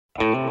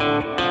Body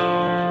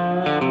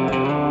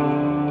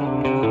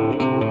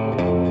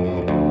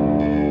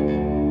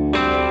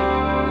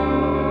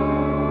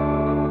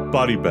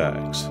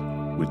Bags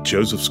with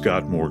Joseph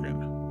Scott Morgan.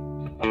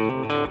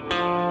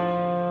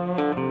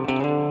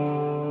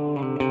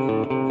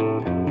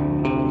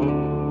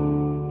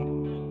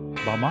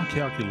 By my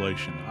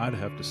calculation, I'd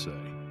have to say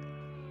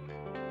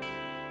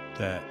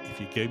that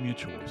if you gave me a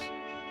choice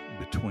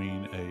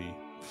between a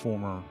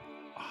former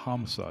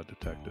homicide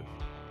detective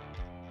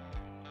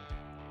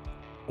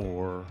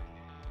or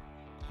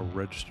a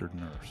registered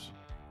nurse,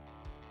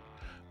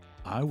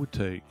 I would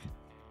take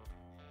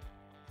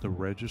the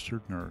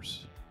registered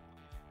nurse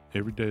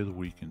every day of the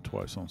week and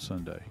twice on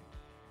Sunday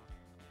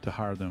to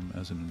hire them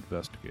as an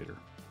investigator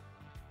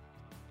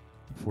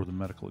for the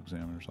medical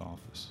examiner's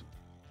office.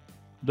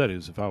 That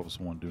is, if I was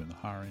the one doing the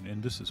hiring,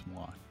 and this is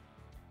why.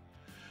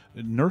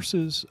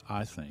 Nurses,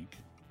 I think,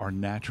 are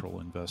natural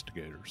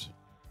investigators.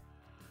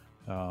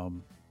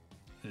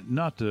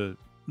 Not to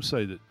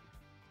say that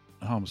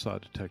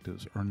homicide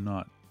detectives are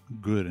not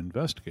good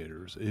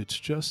investigators. It's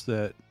just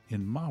that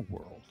in my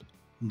world,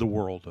 the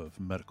world of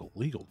medical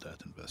legal death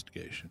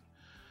investigation,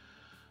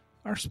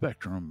 our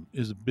spectrum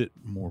is a bit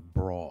more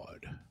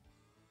broad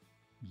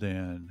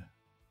than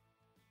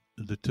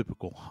the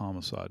typical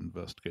homicide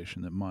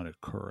investigation that might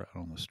occur out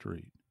on the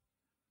street.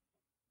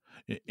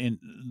 And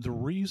the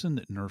reason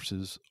that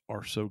nurses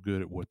are so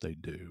good at what they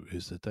do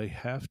is that they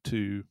have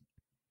to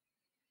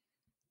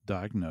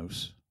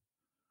diagnose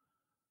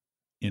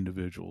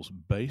individuals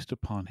based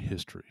upon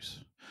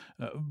histories,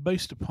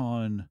 based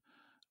upon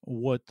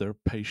what their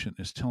patient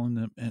is telling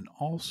them, and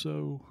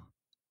also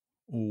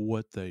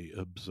what they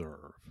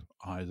observe,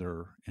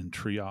 either in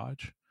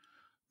triage,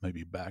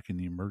 maybe back in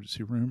the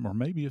emergency room, or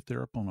maybe if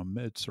they're up on a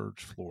med-surg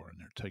floor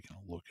and they're taking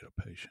a look at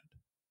a patient.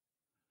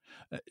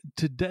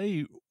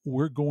 Today,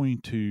 we're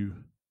going to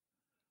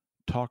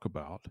talk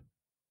about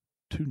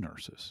two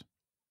nurses.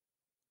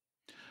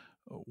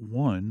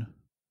 One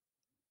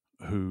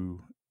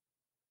who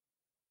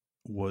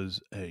was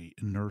a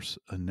nurse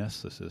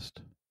anesthetist,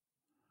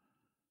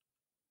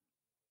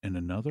 and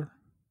another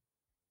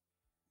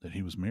that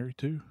he was married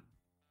to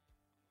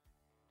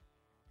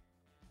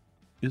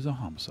is a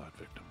homicide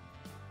victim.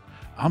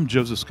 I'm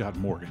Joseph Scott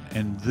Morgan,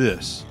 and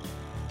this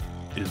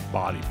is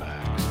Body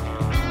Bags.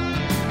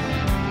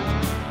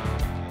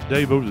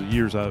 Dave, over the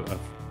years, I've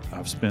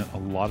spent a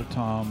lot of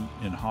time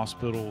in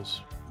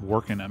hospitals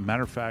working. As a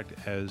matter of fact,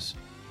 as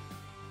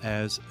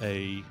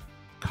a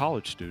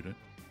college student,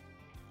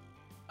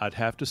 I'd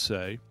have to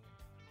say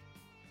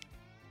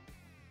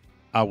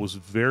I was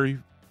very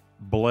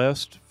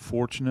blessed,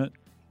 fortunate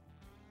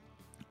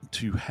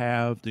to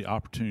have the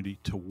opportunity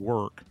to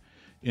work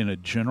in a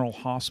general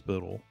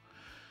hospital.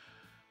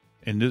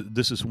 And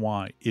this is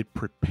why it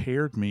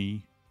prepared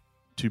me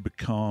to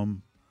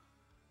become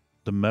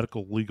the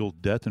medical legal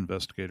death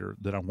investigator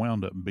that I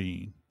wound up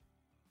being.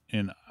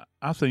 And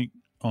I think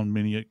on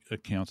many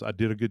accounts, I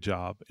did a good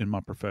job in my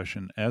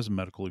profession as a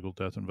medical legal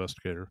death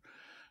investigator.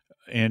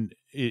 And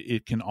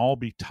it can all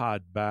be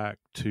tied back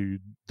to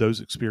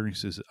those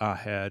experiences that I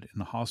had in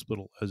the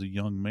hospital as a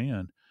young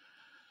man.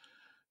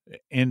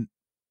 And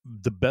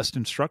the best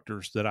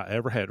instructors that I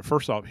ever had.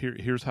 First off,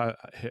 here's how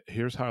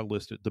I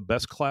list it. The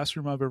best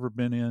classroom I've ever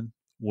been in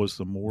was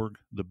the morgue.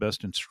 The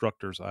best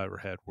instructors I ever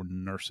had were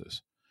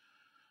nurses.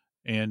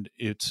 And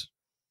it's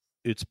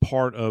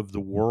part of the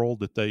world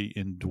that they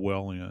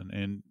indwell in.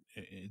 And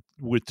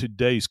with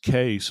today's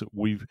case,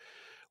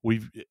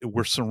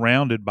 we're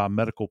surrounded by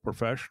medical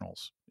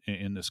professionals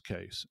in this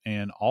case,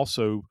 and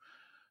also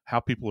how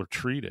people are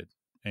treated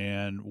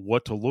and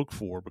what to look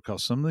for,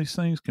 because some of these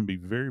things can be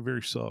very,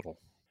 very subtle.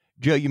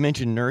 Joe, you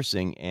mentioned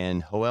nursing,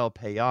 and Joelle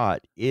Payot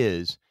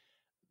is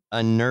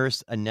a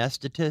nurse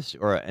anesthetist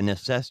or an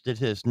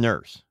anesthetist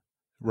nurse.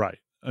 Right.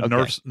 A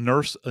Okay.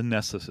 nurse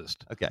anesthetist.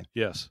 Okay.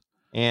 Yes.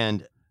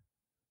 And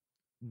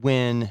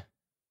when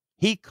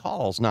he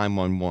calls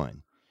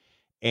 911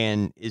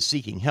 and is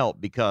seeking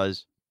help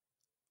because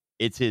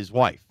it's his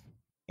wife,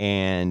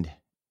 and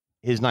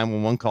his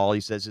 911 call,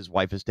 he says his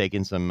wife has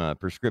taken some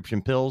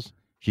prescription pills.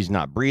 She's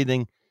not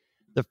breathing.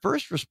 The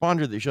first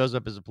responder that shows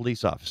up is a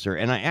police officer,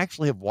 and I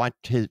actually have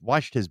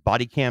watched his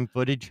body cam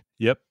footage.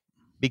 Yep.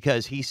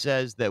 Because he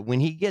says that when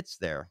he gets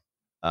there,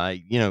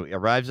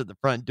 arrives at the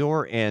front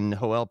door, and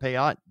Joelle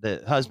Payot,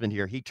 the husband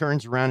here, he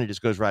turns around and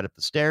just goes right up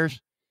the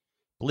stairs.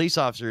 Police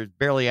officer is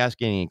barely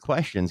asking any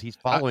questions. He's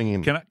following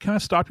him. Can I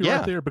stop you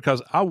right there?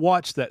 Because I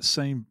watched that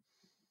same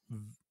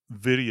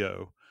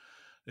video.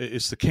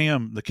 It's the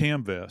cam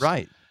vest.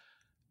 Right.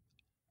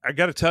 I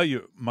got to tell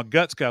you, my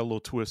guts got a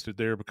little twisted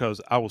there, because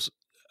I was,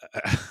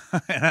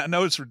 and I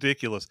know it's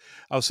ridiculous.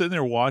 I was sitting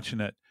there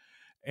watching it,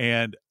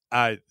 and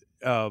I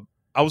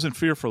was in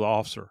fear for the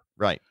officer.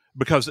 Right.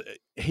 Because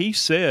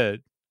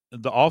the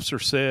officer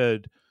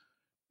said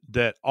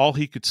that all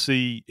he could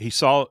see, he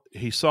saw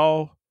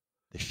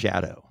the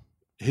shadow,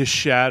 his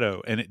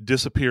shadow, and it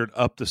disappeared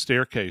up the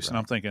staircase. Right. And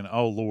I'm thinking,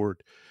 oh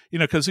Lord,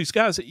 because these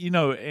guys,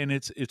 and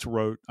it's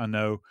rote, I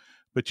know,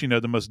 but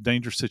the most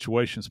dangerous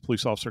situations a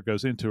police officer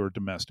goes into are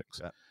domestics.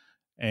 Yeah.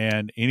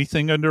 and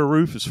anything under a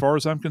roof, as far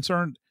as I'm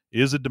concerned,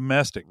 is a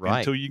domestic Right.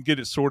 until you get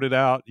it sorted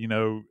out,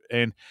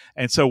 and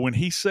so when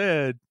he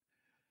said,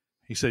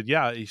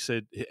 yeah, he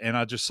said, and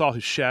I just saw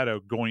his shadow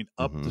going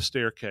up Mm-hmm. the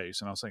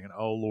staircase, and I was thinking,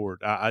 oh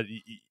Lord,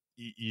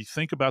 you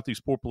think about these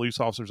poor police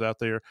officers out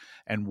there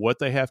and what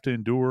they have to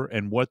endure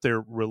and what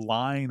they're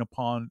relying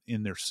upon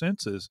in their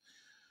senses.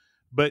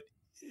 But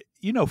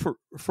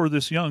for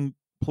this young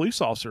police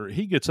officer,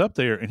 he gets up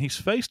there and he's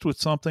faced with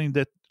something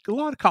that a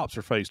lot of cops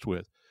are faced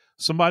with.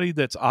 Somebody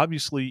that's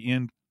obviously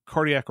in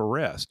cardiac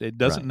arrest. It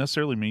doesn't Right.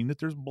 necessarily mean that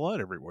there's blood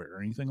everywhere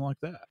or anything like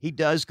that. He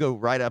does go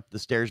right up the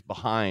stairs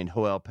behind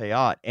Joel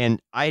Payot,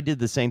 and I did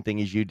the same thing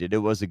as you did. It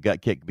was a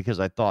gut kick because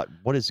I thought,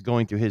 what is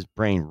going through his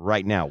brain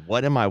right now?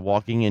 What am I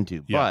walking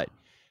into? Yeah. But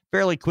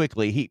fairly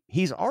quickly,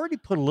 he's already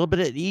put a little bit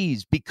at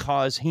ease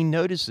because he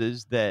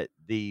notices that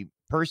the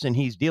person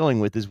he's dealing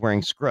with is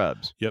wearing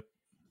scrubs. Yep.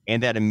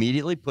 And that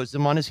immediately puts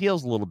him on his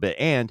heels a little bit.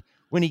 And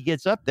when he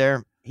gets up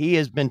there, he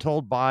has been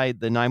told by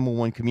the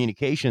 911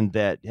 communication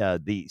that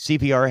the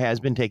CPR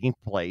has been taking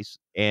place,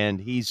 and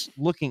he's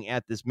looking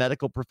at this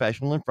medical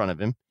professional in front of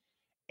him,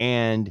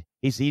 and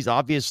he's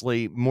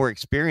obviously more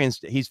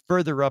experienced. He's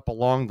further up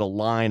along the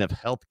line of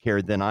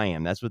healthcare than I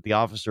am. That's what the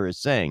officer is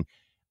saying.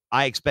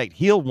 I expect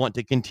he'll want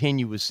to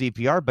continue with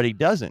CPR, but he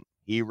doesn't.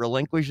 He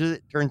relinquishes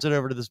it, turns it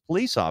over to this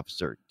police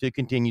officer to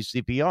continue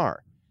CPR.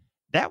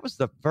 That was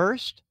the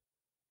first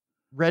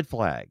red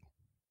flag.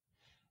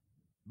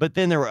 But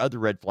then there were other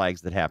red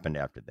flags that happened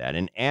after that.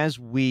 And as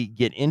we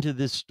get into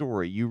this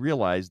story, you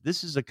realize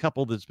this is a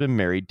couple that's been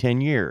married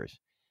 10 years.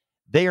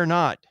 They are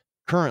not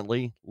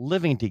currently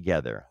living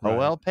together. Right.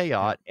 Joel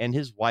Payot and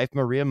his wife,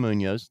 Maria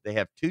Muñoz, they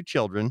have 2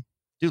 children,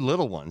 2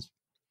 little ones,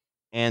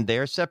 and they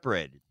are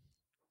separated.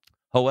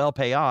 Joel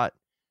Payot,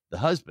 the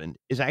husband,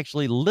 is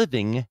actually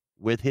living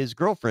with his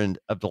girlfriend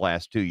of the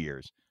last 2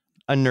 years,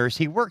 a nurse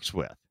he works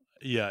with.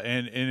 Yeah,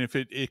 and if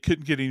it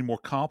couldn't get any more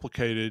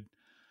complicated,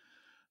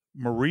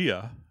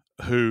 Maria,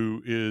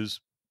 who is,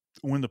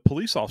 when the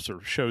police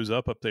officer shows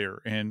up there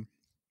and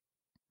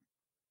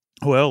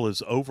Joel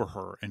is over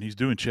her and he's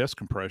doing chest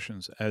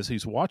compressions as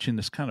he's watching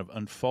this kind of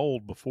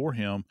unfold before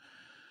him,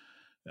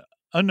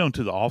 unknown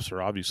to the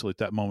officer, obviously, at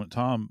that moment in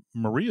time,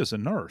 Maria's a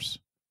nurse.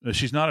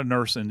 She's not a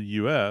nurse in the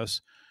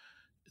U.S.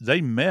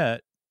 They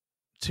met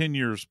 10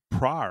 years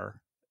prior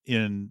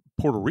in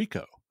Puerto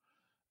Rico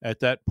at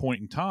that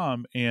point in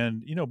time.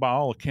 And, by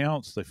all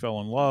accounts, they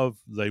fell in love.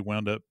 They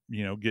wound up,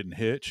 getting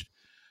hitched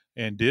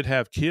and did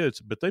have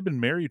kids, but they've been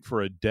married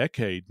for a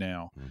decade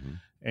now. Mm-hmm.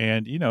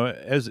 And,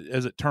 as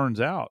it turns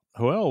out,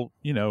 Joel,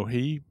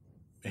 he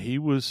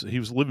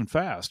was living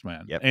fast,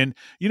 man. Yep. And,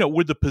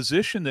 with the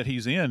position that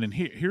he's in, and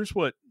here's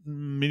what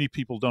many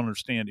people don't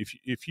understand.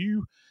 If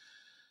you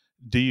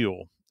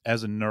deal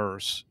as a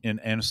nurse in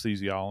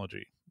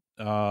anesthesiology,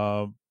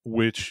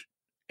 which,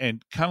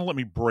 and kind of let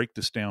me break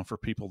this down for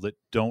people that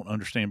don't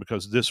understand,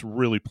 because this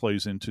really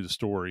plays into the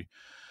story.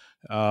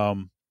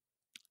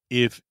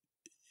 If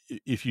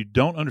you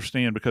don't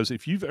understand, because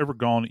if you've ever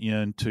gone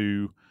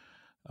into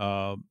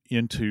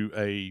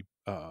a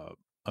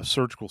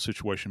surgical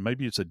situation,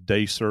 maybe it's a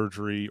day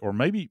surgery, or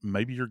maybe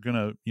you're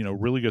gonna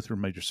really go through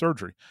major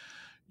surgery,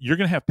 you're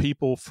gonna have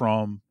people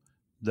from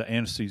the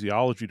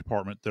anesthesiology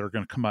department that are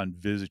going to come out and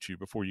visit you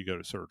before you go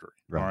to surgery.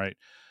 Right. All right.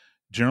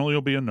 Generally,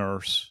 it'll be a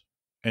nurse,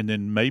 and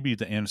then maybe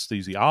the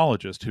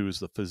anesthesiologist, who is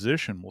the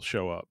physician, will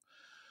show up.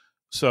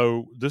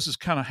 So this is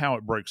kind of how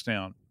it breaks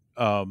down.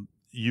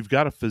 You've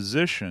got a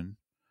physician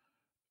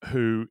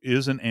who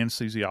is an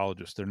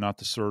anesthesiologist. They're not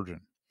the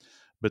surgeon,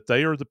 but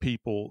they are the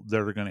people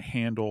that are going to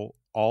handle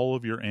all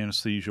of your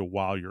anesthesia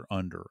while you're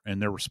under,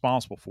 and they're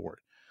responsible for it.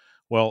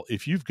 Well,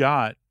 if you've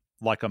got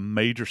like a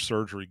major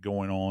surgery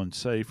going on,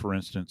 say, for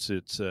instance,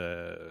 it's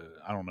I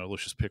don't know,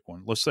 let's just pick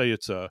one. Let's say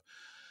it's a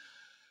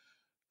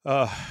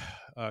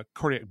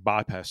cardiac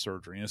bypass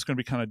surgery, and it's going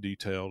to be kind of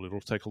detailed.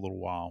 It'll take a little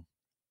while.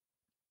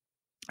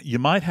 You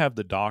might have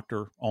the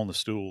doctor on the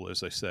stool,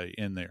 as they say,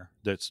 in there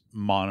that's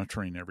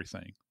monitoring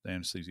everything, the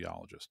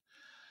anesthesiologist.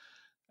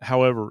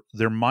 However,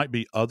 there might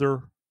be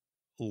other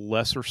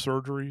lesser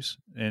surgeries,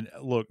 and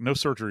look, no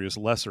surgery is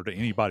lesser to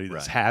anybody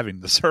that's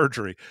having the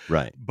surgery.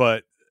 Right.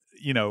 But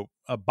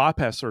a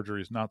bypass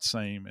surgery is not the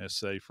same as,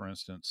 say, for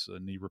instance, a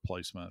knee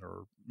replacement,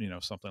 or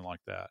something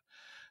like that,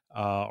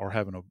 or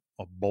having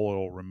a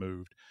boil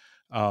removed.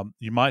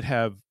 You might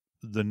have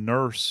the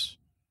nurse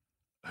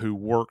who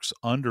works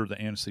under the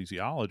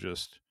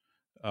anesthesiologist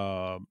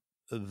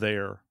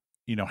there,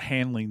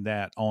 handling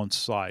that on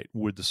site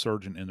with the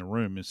surgeon in the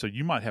room. And so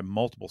you might have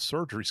multiple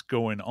surgeries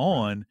going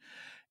on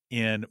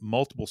in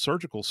multiple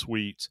surgical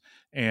suites,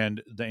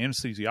 and the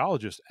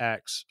anesthesiologist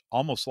acts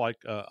almost like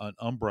an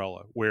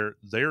umbrella, where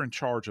they're in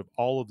charge of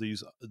all of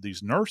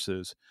these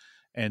nurses,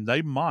 and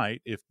they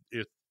might, if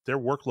their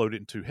workload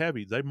isn't too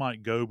heavy, they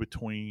might go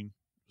between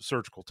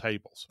surgical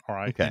tables, all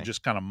right, and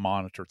just kind of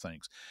monitor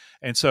things.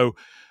 And so,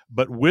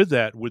 but with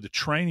that, with the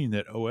training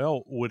that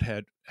OL would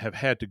have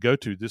had to go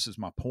to, this is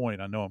my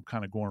point. I know I'm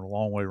kind of going a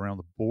long way around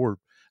the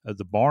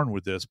barn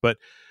with this, but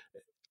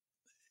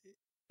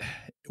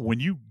when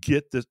you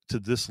get to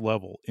this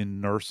level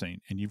in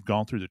nursing and you've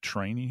gone through the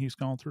training he's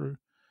gone through,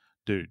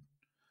 dude,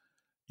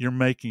 you're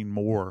making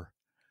more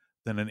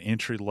than an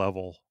entry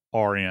level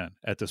RN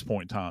at this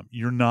point in time.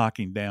 You're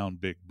knocking down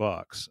big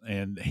bucks.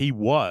 And he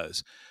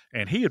was.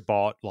 And he had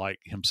bought like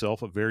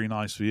himself a very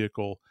nice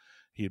vehicle.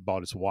 He had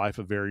bought his wife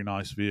a very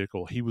nice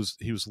vehicle. He was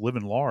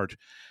living large.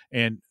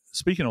 And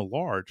speaking of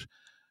large,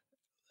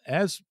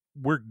 as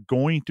we're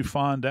going to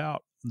find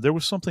out, there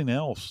was something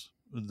else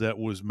that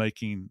was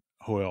making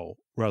Hoel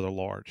rather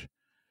large.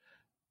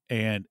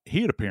 And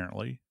he had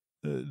apparently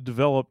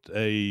developed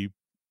a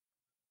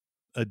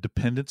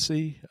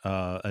dependency,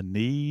 a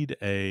need,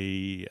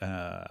 I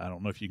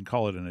don't know if you can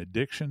call it an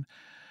addiction,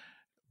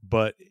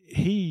 but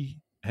he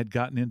had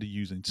gotten into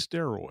using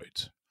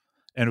steroids.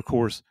 And of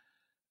course,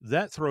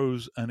 that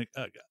throws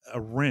a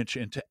wrench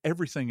into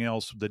everything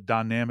else, the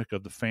dynamic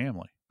of the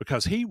family,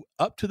 because he,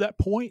 up to that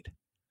point,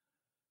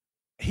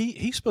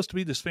 he's supposed to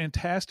be this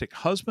fantastic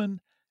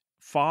husband,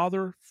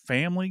 father,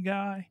 family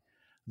guy,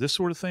 this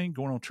sort of thing,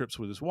 going on trips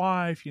with his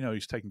wife.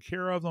 He's taking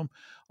care of them,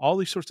 all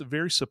these sorts of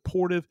very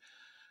supportive.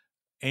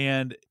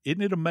 And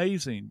isn't it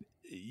amazing?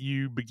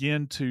 You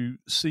begin to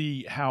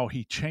see how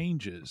he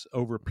changes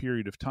over a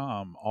period of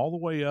time, all the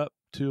way up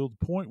to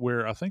the point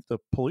where I think the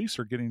police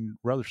are getting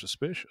rather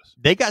suspicious.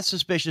 They got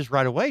suspicious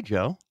right away,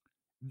 Joe.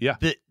 Yeah.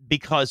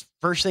 Because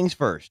first things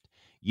first,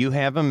 you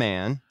have a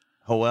man,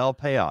 Hoel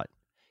Payot.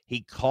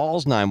 He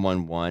calls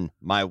 911.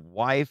 My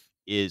wife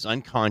is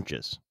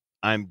unconscious.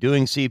 I'm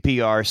doing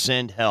CPR.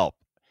 Send help.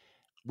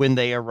 When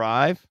they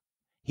arrive,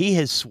 he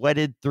has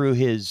sweated through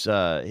his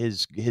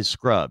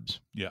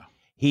scrubs. Yeah.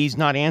 He's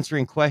not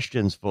answering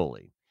questions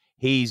fully.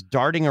 He's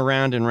darting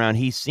around and around.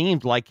 He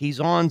seems like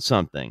he's on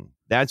something.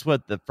 That's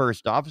what the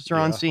first officer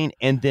on scene,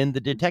 and then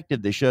the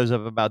detective that shows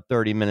up about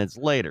 30 minutes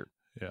later.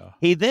 Yeah.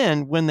 He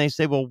then, when they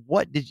say, well,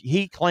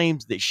 he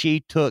claims that she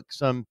took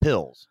some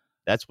pills.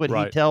 That's what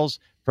he tells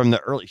from the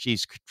early.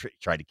 She's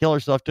tried to kill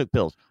herself, took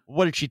pills.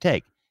 What did she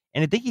take?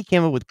 And I think he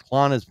came up with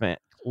clonazepam.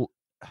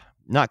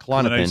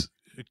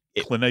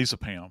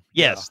 Clonazepam.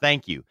 Yes,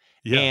 thank you.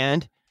 Yeah.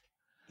 And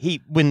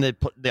when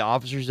the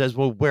officer says,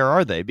 well, where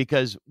are they?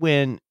 Because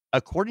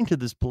according to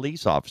this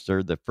police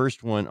officer, the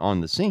first one on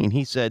the scene,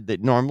 he said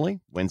that normally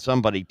when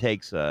somebody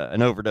takes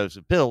an overdose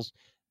of pills,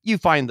 you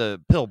find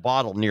the pill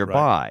bottle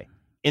nearby. Right.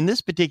 In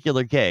this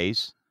particular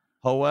case,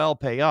 Hoel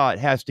Payot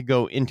has to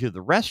go into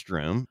the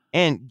restroom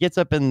and gets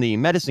up in the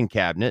medicine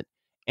cabinet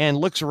and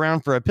looks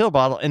around for a pill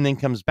bottle and then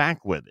comes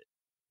back with it.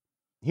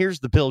 Here's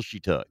the pills she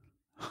took.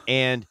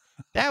 And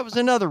that was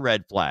another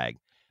red flag.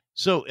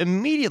 So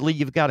immediately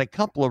you've got a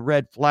couple of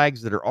red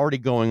flags that are already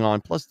going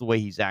on, plus the way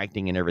he's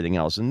acting and everything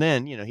else. And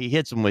then, he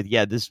hits him with,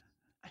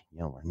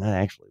 we're not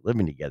actually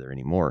living together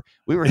anymore.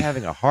 We were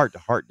having a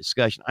heart-to-heart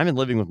discussion. I've been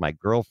living with my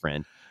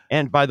girlfriend.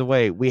 And by the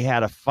way, we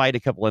had a fight a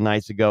couple of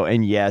nights ago.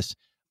 And yes,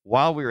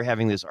 while we were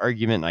having this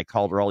argument and I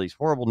called her all these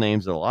horrible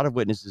names that a lot of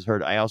witnesses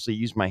heard, I also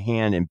used my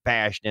hand and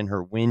bashed in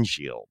her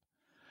windshield.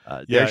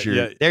 There's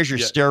your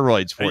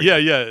steroids for you.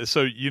 Yeah.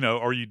 So,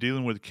 are you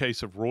dealing with a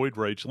case of roid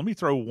rage? Let me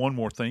throw one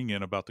more thing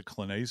in about the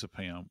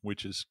clonazepam,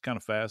 which is kind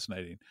of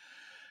fascinating.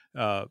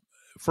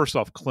 First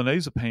off,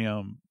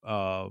 clonazepam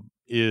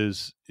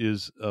is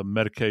a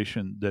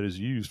medication that is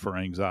used for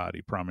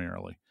anxiety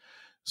primarily.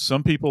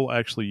 Some people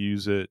actually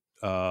use it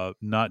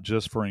not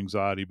just for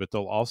anxiety, but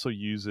they'll also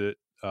use it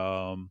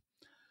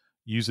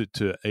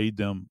to aid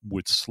them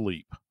with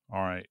sleep.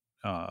 All right.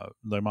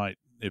 They might,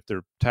 if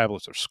their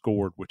tablets are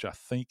scored, which I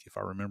think, if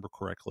I remember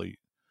correctly,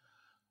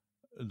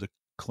 the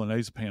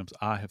clonazepams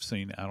I have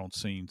seen out on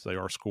scenes, they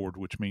are scored,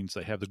 which means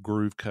they have the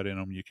groove cut in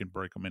them. You can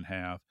break them in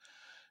half,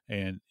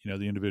 and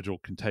the individual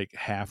can take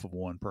half of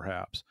one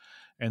perhaps,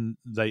 and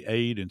they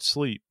aid in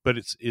sleep. But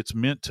it's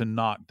meant to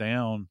knock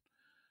down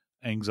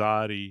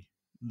anxiety,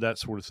 that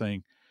sort of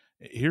thing.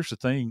 Here's the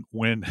thing: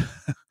 when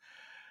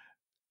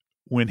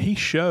he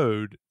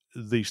showed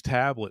these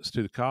tablets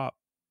to the cop,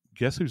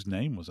 guess whose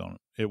name was on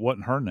it? It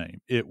wasn't her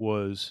name. It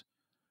was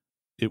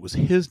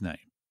his name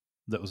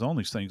that was on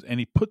these things. And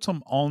he puts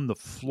them on the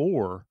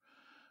floor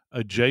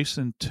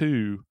adjacent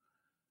to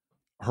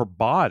her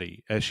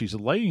body as she's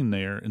laying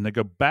there, and they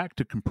go back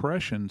to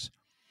compressions.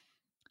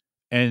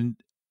 And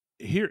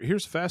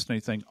here's the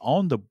fascinating thing.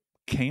 On the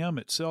cam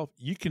itself,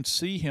 you can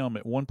see him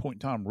at one point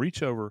in time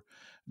reach over,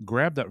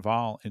 grab that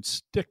vial, and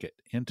stick it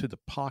into the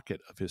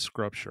pocket of his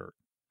scrub shirt.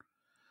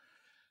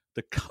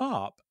 The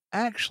cop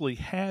actually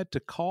had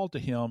to call to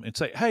him and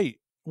say, hey,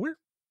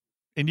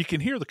 and you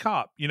can hear the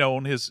cop,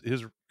 on his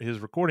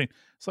recording.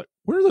 It's like,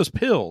 where are those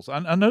pills?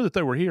 I know that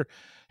they were here.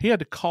 He had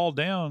to call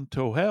down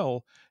to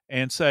Hoel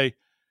and say,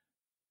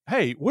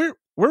 hey, where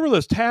were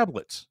those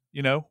tablets?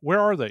 Where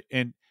are they?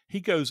 And he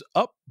goes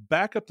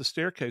back up the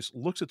staircase,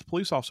 looks at the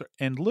police officer,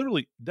 and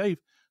literally, Dave,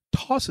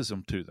 tosses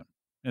them to them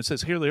and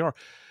says, here they are.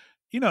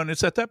 And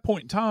it's at that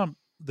point in time,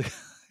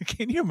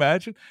 can you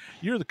imagine?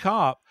 You're the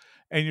cop,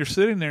 and you're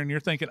sitting there and you're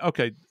thinking,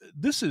 okay,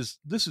 this is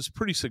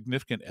pretty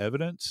significant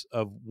evidence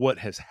of what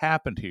has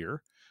happened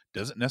here.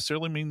 Doesn't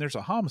necessarily mean there's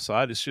a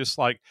homicide. It's just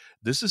like,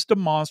 this is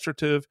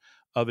demonstrative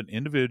of an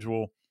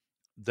individual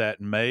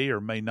that may or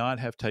may not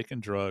have taken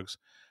drugs,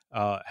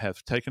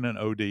 have taken an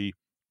OD,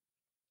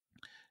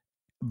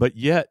 but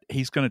yet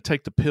he's going to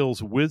take the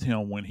pills with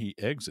him when he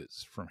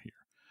exits from here.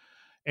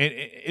 And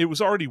it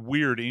was already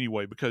weird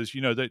anyway, because,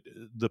 that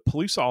the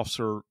police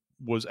officer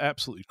was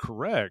absolutely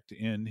correct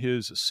in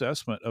his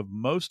assessment of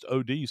most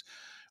ODs.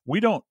 We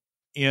don't,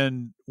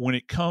 when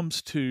it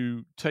comes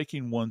to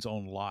taking one's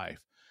own life,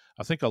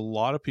 I think a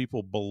lot of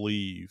people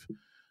believe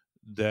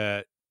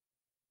that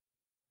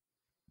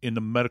in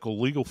the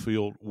medical legal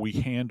field, we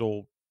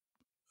handle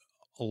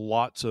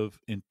lots of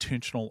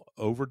intentional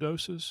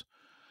overdoses.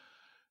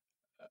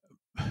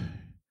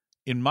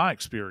 In my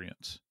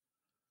experience,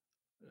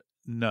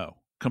 no.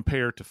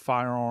 Compared to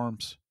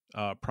firearms,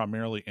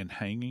 primarily in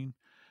hanging,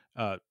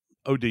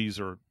 ODs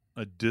are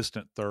a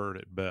distant third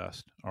at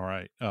best. All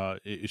right.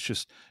 It's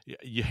just,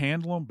 you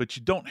handle them, but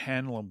you don't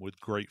handle them with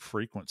great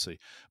frequency.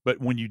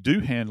 But when you do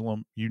handle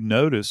them, you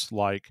notice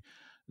like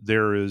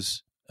there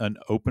is an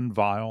open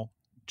vial.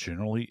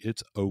 Generally,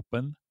 it's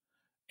open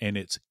and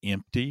it's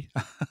empty.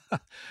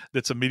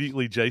 That's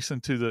immediately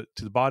adjacent to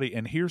the body.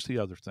 And here's the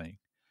other thing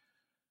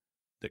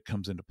that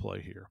comes into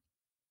play here.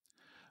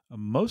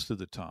 Most of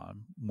the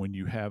time, when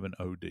you have an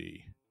OD,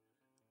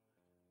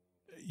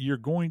 you're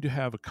going to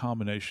have a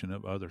combination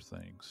of other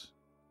things.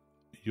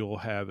 You'll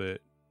have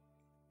it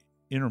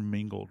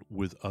intermingled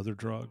with other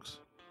drugs,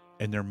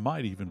 and there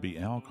might even be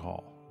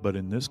alcohol. But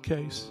in this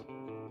case,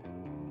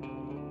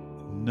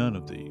 none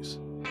of these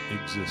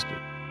existed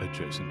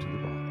adjacent to the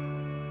body.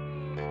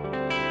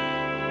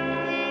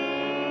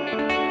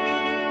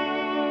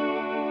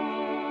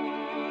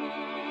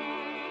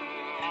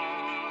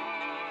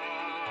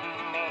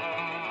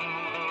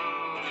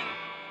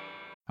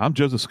 I'm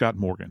Joseph Scott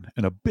Morgan,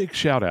 and a big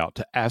shout out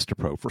to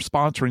Astapro for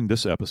sponsoring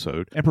this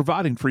episode and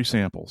providing free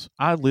samples.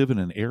 I live in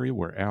an area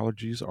where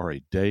allergies are a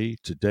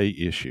day-to-day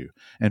issue,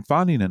 and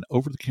finding an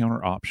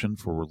over-the-counter option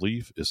for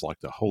relief is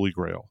like the holy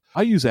grail.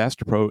 I use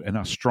Astapro, and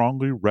I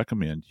strongly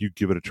recommend you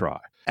give it a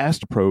try.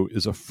 Astapro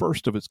is a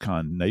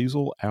first-of-its-kind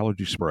nasal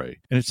allergy spray,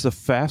 and it's the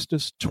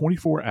fastest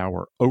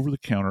 24-hour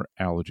over-the-counter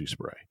allergy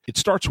spray. It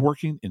starts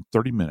working in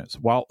 30 minutes,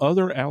 while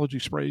other allergy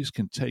sprays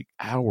can take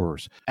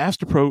hours.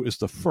 Astapro is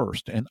the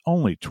first and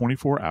only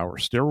 24-hour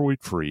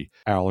steroid-free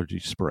allergy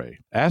spray.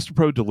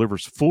 Astapro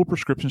delivers full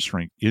prescription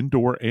strength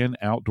indoor and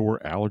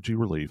outdoor allergy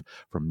relief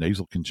from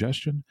nasal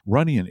congestion,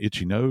 runny and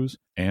itchy nose,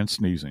 and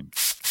sneezing.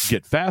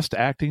 Get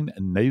fast-acting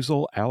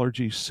nasal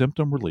allergy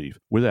symptom relief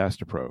with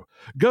Astapro.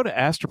 Go to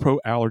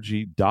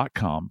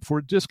astaproallergy.com for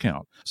a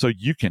discount so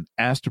you can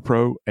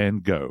Astapro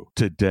and go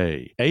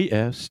today.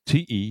 ASTEPRO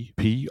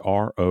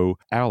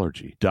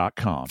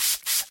allergy.com.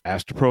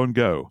 Astapro and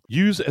go.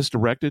 Use as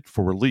directed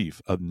for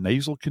relief of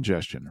nasal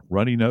congestion,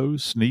 runny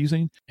nose,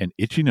 sneezing, and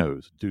itchy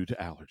nose due to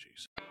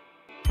allergies.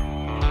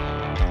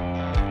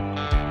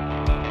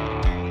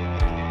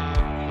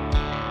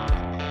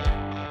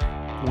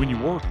 When you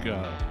work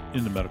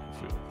in the medical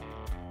field,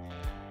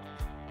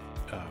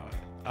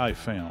 I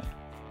found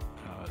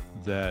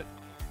that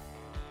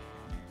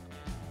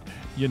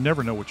you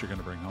never know what you're going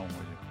to bring home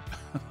with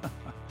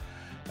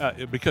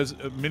you. Because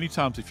many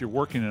times if you're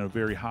working in a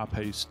very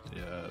high-paced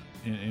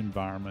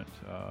environment,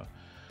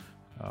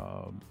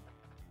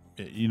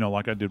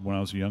 like I did when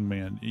I was a young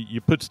man, you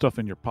put stuff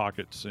in your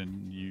pockets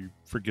and you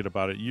forget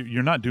about it.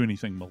 You're not doing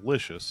anything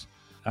malicious.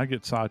 I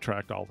get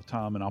sidetracked all the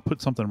time, and I'll put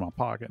something in my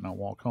pocket and I'll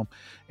walk home.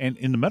 And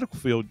in the medical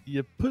field,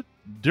 you put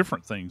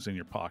different things in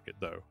your pocket,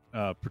 though,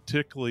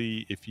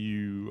 particularly if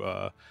you,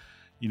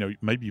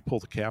 maybe you pull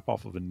the cap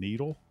off of a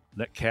needle.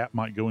 That cap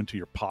might go into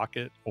your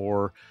pocket,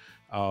 or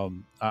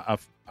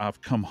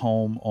I've come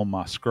home on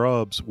my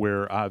scrubs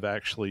where I've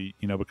actually,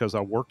 because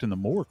I worked in the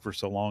morgue for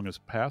so long as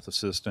a path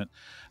assistant,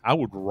 I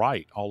would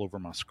write all over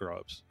my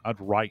scrubs.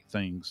 I'd write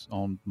things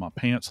on my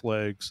pants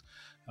legs.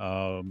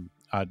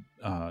 I'd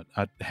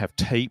have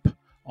tape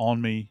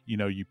on me.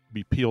 You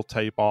peel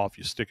tape off,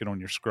 you stick it on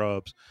your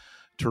scrubs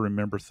to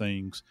remember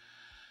things.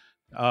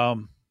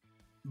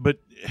 But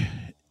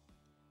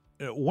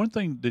one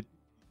thing that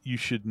you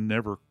should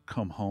never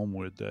come home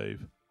with,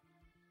 Dave,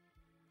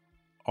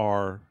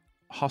 are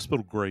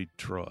hospital grade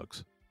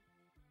drugs.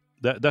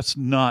 That's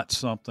not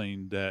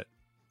something that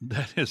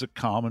is a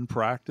common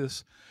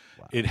practice.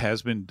 Wow. It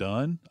has been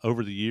done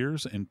over the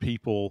years, and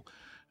people,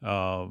 there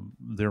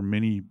are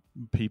many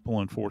people,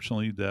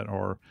 unfortunately, that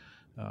are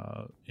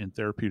in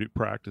therapeutic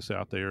practice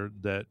out there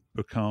that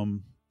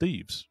become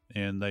thieves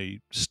and they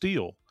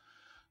steal.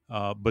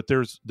 But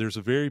there's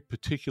a very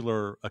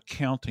particular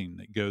accounting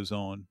that goes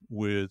on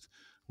with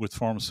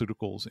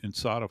pharmaceuticals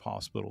inside of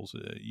hospitals,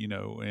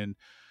 and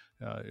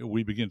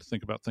we begin to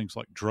think about things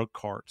like drug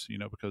carts,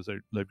 because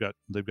they've got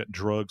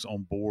drugs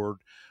on board,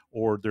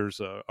 or there's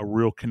a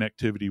real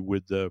connectivity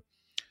with the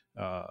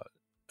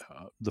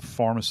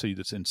pharmacy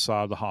that's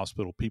inside the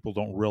hospital. People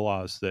don't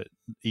realize that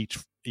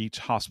each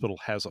hospital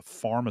has a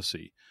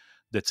pharmacy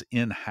that's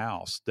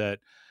in-house that,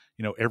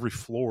 every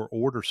floor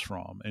orders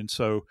from. And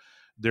so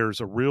there's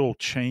a real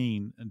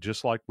chain,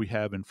 just like we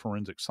have in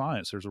forensic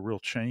science, there's a real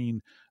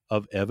chain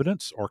of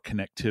evidence or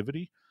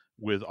connectivity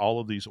with all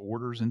of these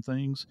orders and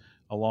things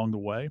along the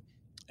way.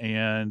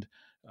 And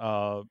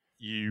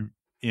you,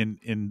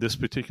 in this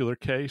particular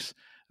case,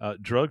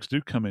 drugs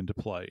do come into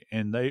play,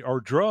 and they are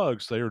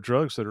drugs. They are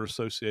drugs that are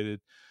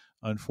associated,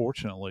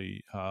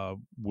 unfortunately,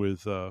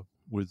 with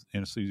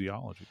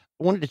anesthesiology.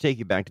 I wanted to take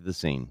you back to the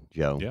scene,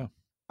 Joe. Yeah.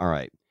 All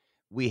right.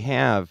 We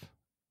have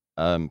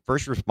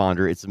first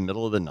responder. It's the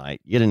middle of the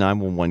night. You get a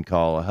 911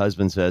 call. A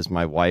husband says,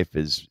 my wife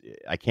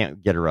I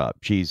can't get her up.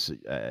 She's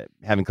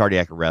having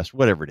cardiac arrest,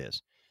 whatever it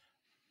is.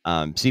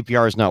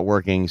 CPR is not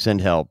working.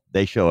 Send help.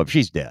 They show up.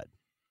 She's dead.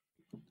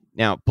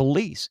 Now,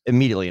 police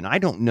immediately, and I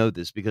don't know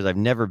this because I've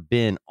never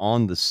been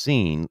on the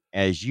scene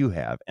as you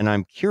have. And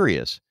I'm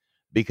curious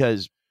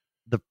because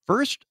the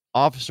first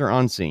officer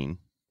on scene,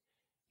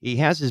 he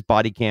has his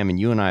body cam, and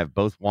you and I have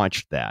both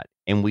watched that.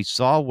 And we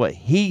saw what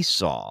he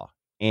saw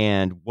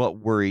and what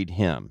worried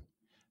him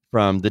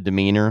from the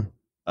demeanor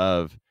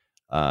of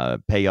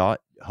Payot,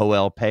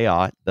 Joel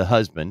Payot, the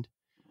husband.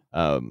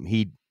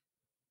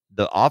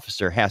 The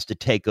officer has to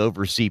take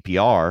over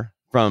CPR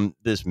from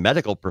this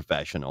medical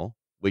professional,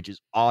 which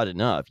is odd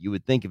enough. You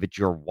would think if it's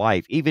your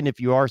wife, even if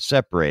you are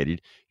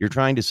separated, you're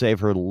trying to save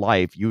her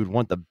life, you would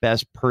want the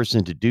best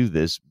person to do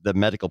this, the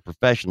medical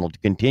professional, to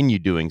continue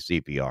doing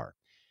CPR.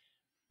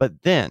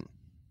 But then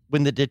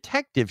when the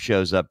detective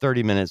shows up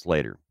 30 minutes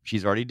later,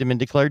 she's already been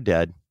declared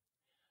dead.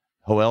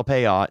 Joel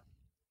Payot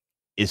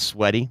is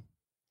sweaty.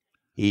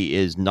 He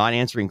is not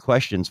answering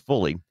questions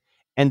fully.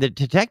 And the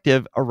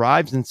detective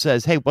arrives and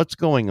says, hey, what's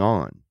going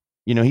on?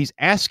 You know, he's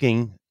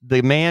asking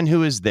the man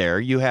who is there.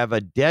 You have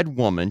a dead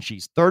woman.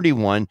 She's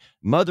 31,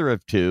 mother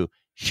of 2.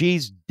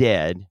 She's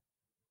dead.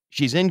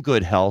 She's in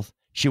good health.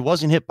 She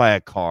wasn't hit by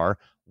a car.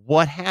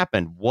 What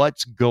happened?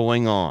 What's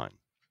going on?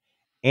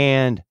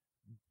 And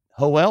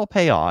Joel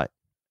Payot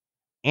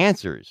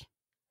answers,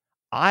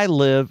 I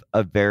live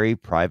a very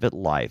private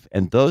life,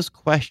 and those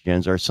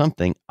questions are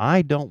something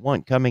I don't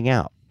want coming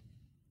out.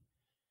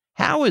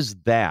 How is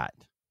that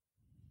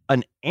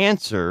an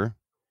answer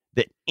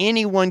that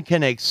anyone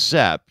can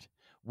accept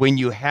when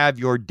you have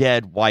your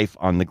dead wife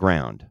on the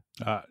ground?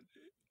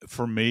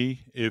 For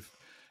me,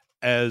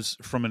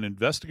 from an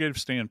investigative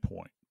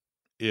standpoint,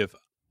 if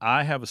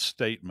I have a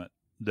statement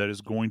that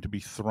is going to be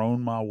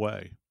thrown my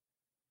way,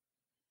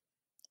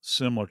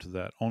 similar to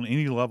that on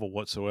any level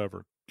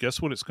whatsoever,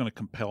 guess what it's going to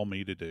compel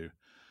me to do?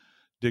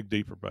 Dig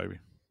deeper, baby.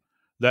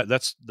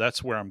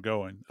 That's where I'm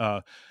going.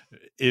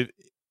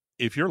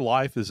 If your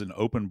life is an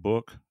open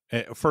book,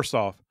 first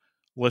off,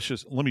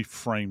 let me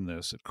frame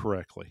this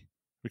correctly,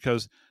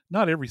 because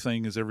not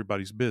everything is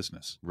everybody's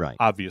business. Right.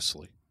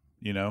 Obviously,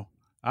 you know,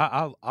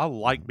 I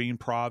like being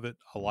private.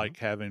 I like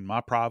having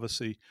my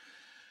privacy,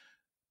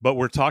 but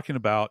we're talking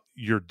about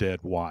your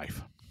dead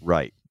wife.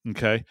 Right.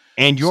 Okay.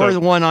 And you're the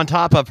one on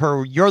top of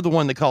her. You're the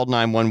one that called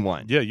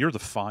 911. Yeah. You're the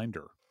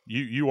finder.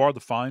 You are the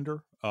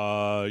finder.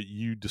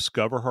 You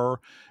discover her.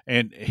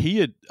 And he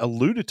had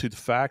alluded to the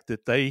fact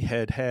that they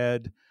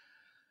had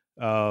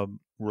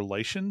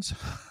relations.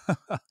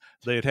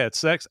 They had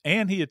sex,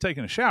 and he had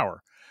taken a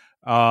shower.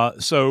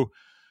 So,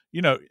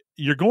 you know,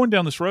 you're going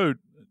down this road,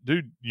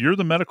 dude. You're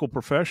the medical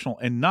professional,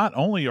 and not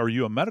only are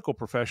you a medical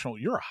professional,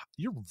 you're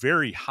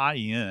very high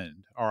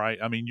end. All right.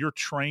 I mean, your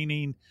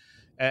training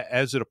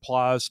as it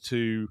applies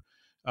to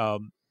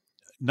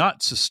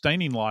not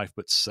sustaining life,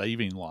 but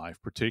saving life,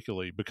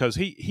 particularly because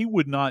he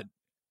would not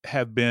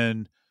have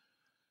been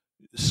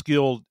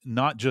skilled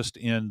not just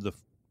in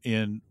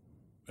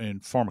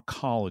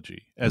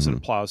pharmacology as it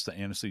applies to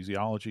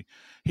anesthesiology.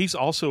 He's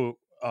also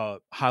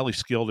highly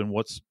skilled in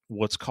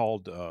what's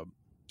called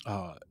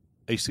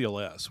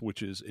ACLS,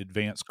 which is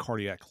Advanced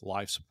Cardiac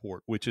Life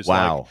Support, which is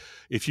like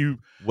if you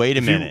wait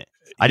a minute.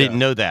 I didn't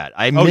know that.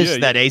 I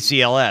missed that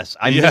ACLS.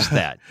 I missed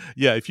that.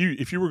 Yeah, if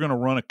you were going to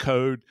run a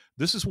code,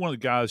 this is one of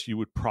the guys you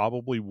would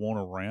probably want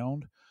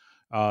around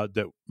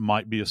that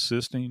might be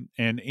assisting.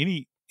 And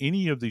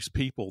any of these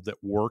people that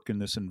work in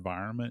this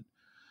environment,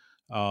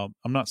 I'm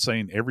not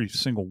saying every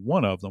single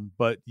one of them,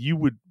 but you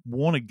would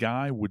want a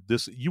guy with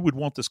this. You would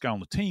want this guy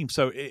on the team.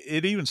 So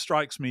it even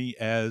strikes me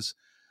as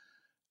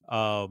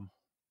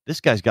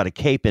this guy's got a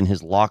cape in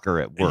his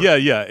locker at work.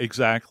 Yeah,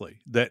 exactly.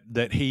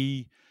 That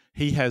he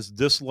has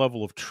this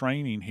level of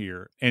training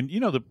here, and you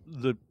know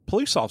the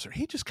police officer,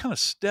 he just kind of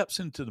steps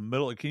into the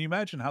middle. Can you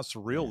imagine how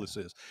surreal this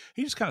is?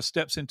 He just kind of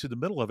steps into the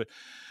middle of it.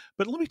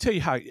 But let me tell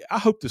you how I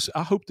hope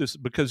this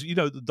because you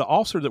know the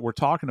officer that we're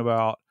talking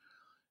about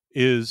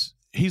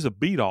he's a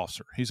beat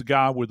officer. He's a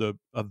guy with a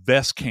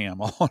vest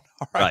cam on. All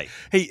right.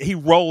 He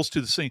rolls to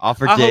the scene.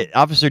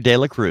 Officer De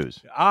La Cruz.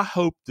 I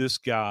hope this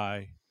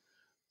guy.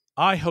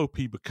 I hope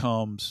he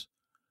becomes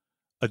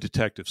a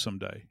detective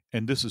someday,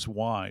 and this is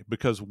why.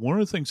 Because one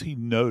of the things he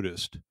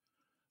noticed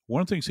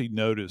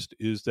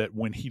is that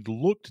when he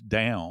looked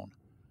down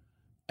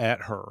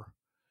at her,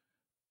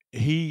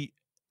 he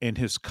and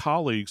his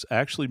colleagues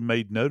actually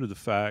made note of the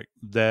fact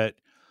that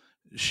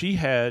she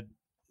had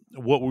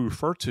what we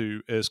refer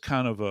to as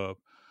kind of a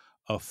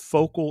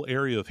focal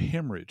area of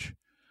hemorrhage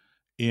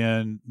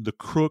in the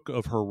crook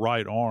of her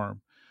right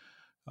arm,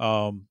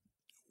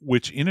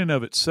 which in and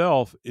of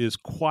itself is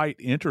quite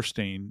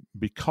interesting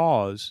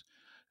because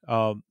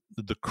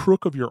the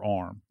crook of your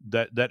arm,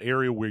 that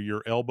area where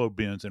your elbow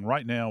bends, and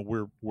right now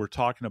we're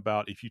talking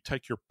about if you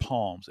take your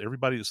palms,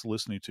 everybody that's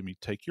listening to me,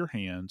 take your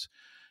hands,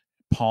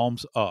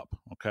 palms up,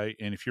 okay?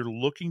 And if you're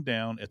looking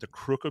down at the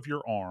crook of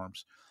your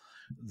arms,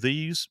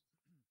 these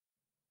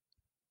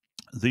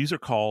are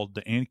called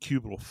the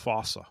antecubital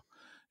fossa,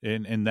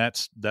 and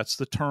that's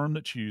the term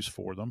that's used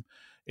for them.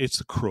 It's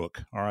the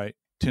crook, all right.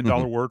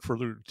 $10 word for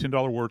the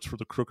 $10 words for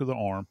the crook of the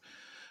arm.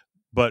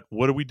 But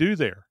what do we do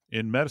there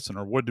in medicine,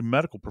 or what do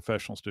medical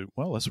professionals do?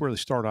 Well, that's where they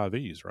start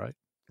IVs, right?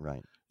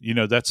 Right. You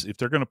know, that's if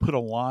they're going to put a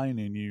line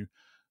in you,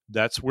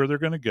 that's where they're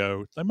going to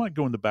go. They might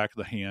go in the back of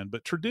the hand,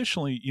 but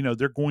traditionally, you know,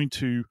 they're going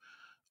to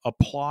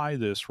apply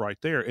this right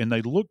there. And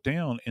they looked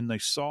down and they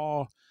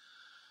saw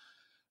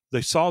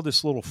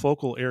this little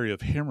focal area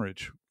of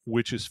hemorrhage,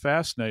 which is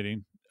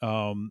fascinating,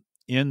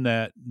 in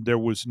that there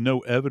was no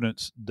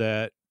evidence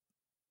that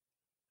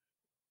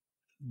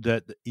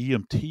the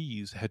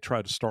EMTs had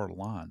tried to start a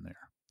line there.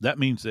 That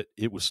means that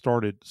it was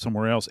started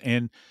somewhere else.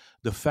 And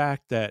the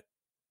fact that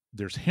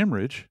there's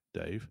hemorrhage,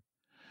 Dave,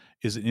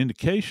 is an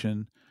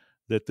indication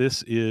that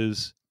this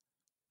is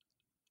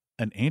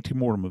an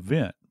antemortem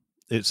event.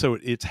 So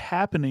it's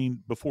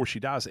happening before she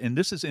dies. And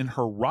this is in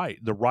her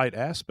the right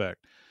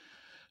aspect.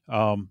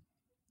 And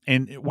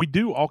we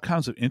do all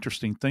kinds of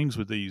interesting things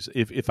with these.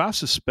 If I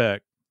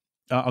suspect,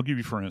 I'll give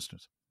you for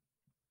instance,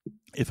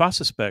 if I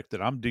suspect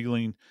that I'm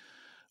dealing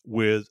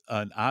with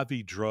an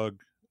IV drug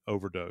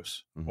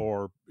overdose,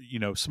 or, you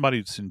know, somebody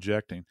that's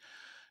injecting,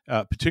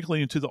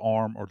 particularly into the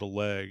arm or the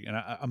leg. And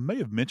I may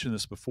have mentioned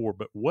this before,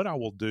 but what I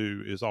will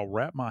do is I'll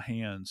wrap my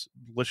hands,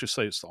 let's just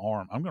say it's the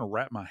arm. I'm going to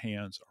wrap my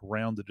hands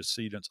around the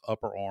decedent's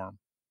upper arm,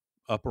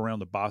 up around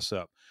the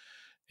bicep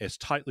as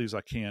tightly as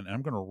I can. And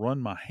I'm going to run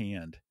my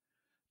hand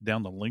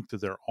down the length of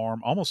their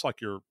arm, almost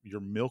like you're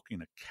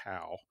milking a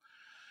cow.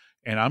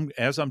 And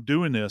as I'm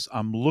doing this,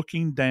 I'm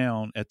looking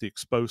down at the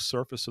exposed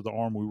surface of the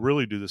arm. We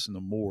really do this in the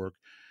morgue.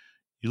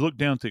 You look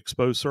down at the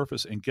exposed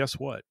surface, and guess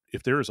what?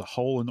 If there is a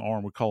hole in the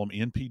arm, we call them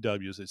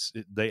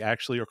NPWs. They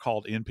actually are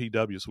called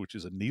NPWs, which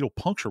is a needle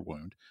puncture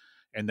wound,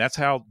 and that's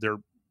how they're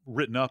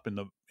written up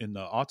in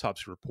the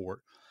autopsy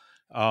report.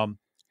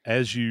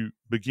 As you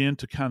begin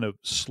to kind of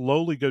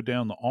slowly go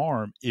down the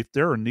arm, if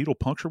there are needle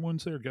puncture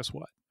wounds there, guess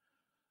what?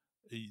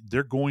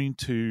 They're going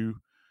to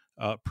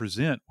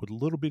present with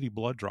little bitty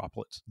blood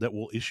droplets that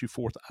will issue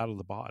forth out of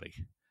the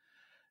body,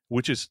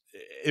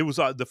 it was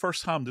the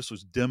first time this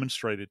was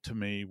demonstrated to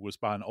me was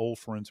by an old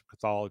forensic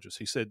pathologist.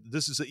 He said,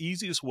 this is the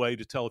easiest way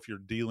to tell if you're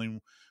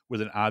dealing with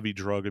an IV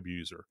drug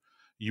abuser.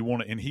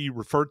 And he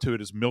referred to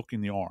it as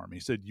milking the arm. He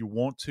said, you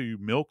want to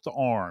milk the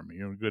arm.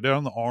 You're going to go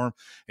down the arm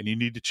and you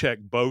need to check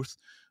both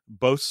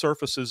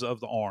surfaces of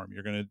the arm.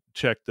 You're going to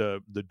check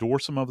the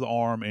dorsum of the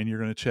arm, and you're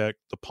going to check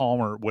the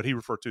palmar, what he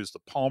referred to as the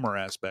palmar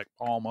aspect,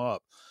 palm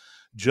up,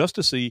 just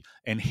to see.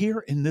 And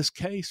here in this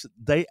case,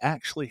 they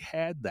actually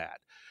had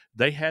that.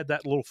 They had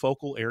that little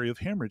focal area of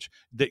hemorrhage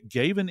that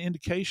gave an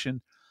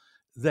indication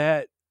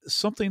that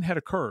something had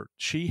occurred.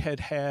 She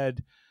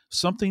had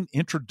something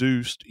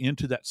introduced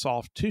into that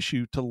soft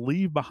tissue to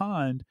leave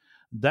behind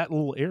that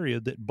little area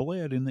that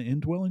bled in the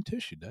indwelling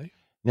tissue, Dave.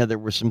 Now, there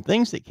were some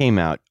things that came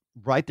out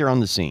right there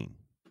on the scene.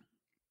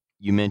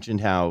 You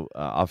mentioned how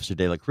Officer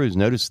De La Cruz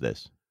noticed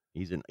this.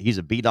 He's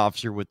a beat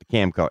officer with the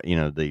cam car,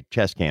 the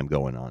chest cam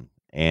going on.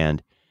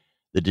 And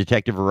the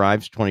detective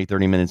arrives 20,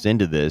 30 minutes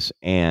into this,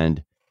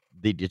 and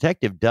the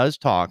detective does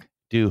talk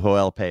to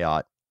Joel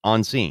Payot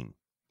on scene.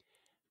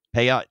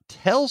 Payot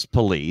tells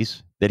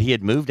police that he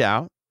had moved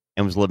out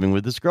and was living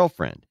with his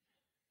girlfriend.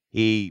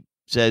 He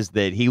says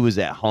that he was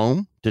at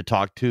home to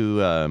talk to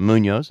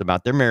Muñoz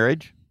about their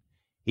marriage.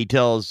 He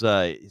says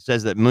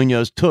that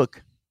Muñoz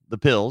took the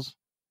pills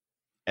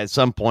at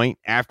some point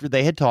after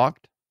they had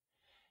talked.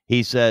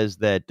 He says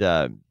that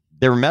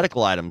there were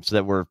medical items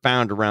that were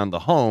found around the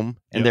home,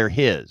 and they're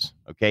his.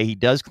 Okay, he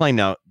does claim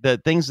now the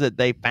things that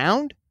they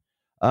found.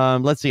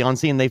 Let's see, on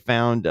scene they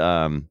found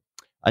a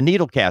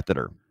needle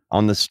catheter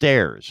on the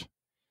stairs.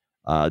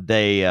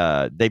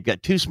 They've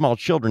got two small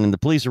children, and the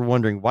police are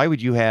wondering, why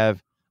would you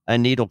have a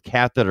needle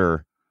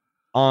catheter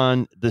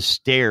on the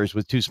stairs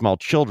with two small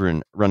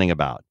children running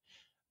about?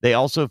 They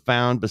also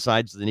found,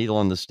 besides the needle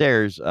on the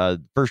stairs,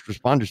 first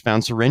responders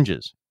found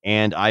syringes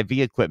and IV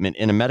equipment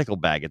in a medical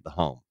bag at the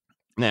home.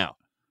 Now,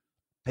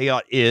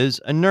 Payot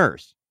is a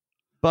nurse,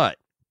 but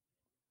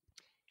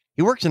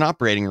he works in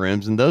operating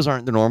rooms, and those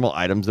aren't the normal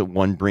items that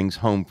one brings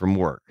home from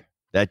work.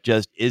 That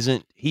just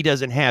isn't, he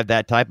doesn't have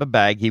that type of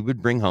bag he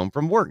would bring home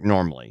from work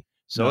normally.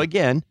 So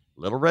again,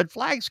 little red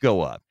flags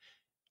go up.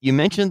 You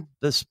mentioned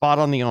the spot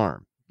on the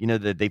arm,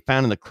 that they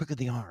found in the crook of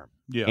the arm.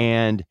 Yeah.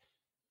 And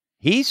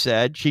he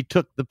said she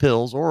took the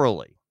pills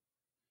orally.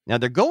 Now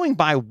they're going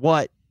by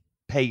what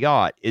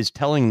Payot is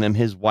telling them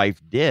his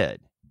wife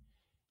did.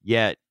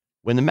 Yet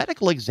when the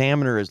medical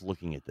examiner is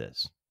looking at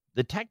this,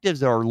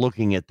 detectives are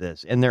looking at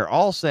this, and they're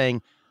all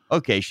saying,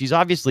 okay, she's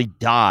obviously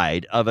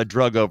died of a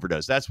drug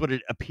overdose. That's what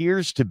it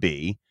appears to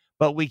be,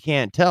 but we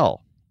can't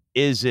tell.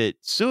 Is it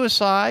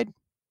suicide,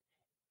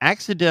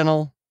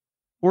 accidental,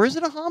 or is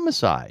it a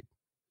homicide?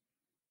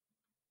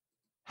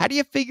 How do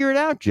you figure it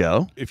out,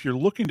 Joe? If you're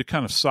looking to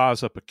kind of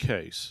size up a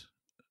case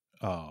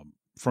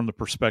from the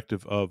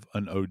perspective of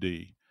an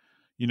OD,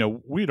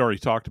 we'd already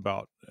talked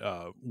about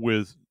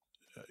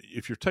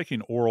if you're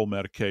taking oral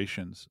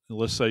medications,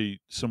 let's say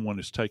someone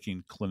is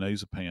taking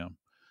clonazepam,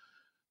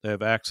 they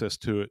have access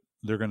to it,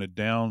 they're going to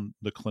down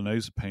the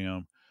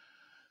clonazepam.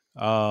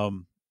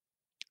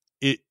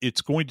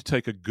 It's going to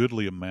take a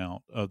goodly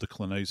amount of the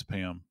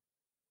clonazepam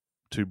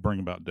to bring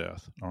about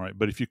death. All right.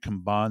 But if you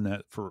combine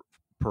that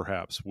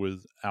perhaps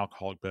with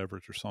alcoholic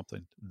beverage or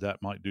something,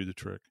 that might do the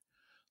trick.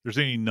 There's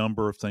any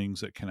number of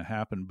things that can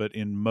happen, but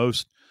in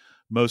most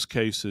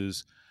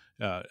cases,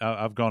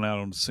 I've gone out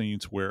on the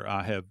scenes where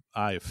I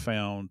have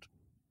found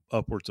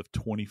upwards of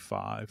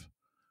 25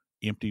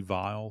 empty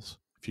vials,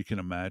 if you can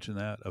imagine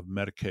that, of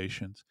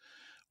medications,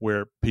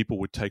 where people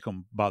would take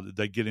them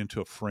they get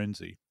into a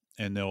frenzy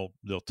and they'll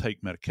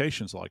take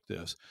medications like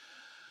this,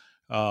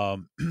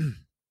 and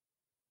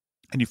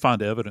you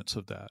find evidence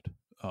of that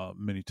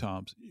many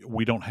times.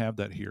 We don't have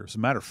that here. As a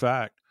matter of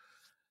fact,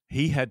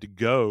 he had to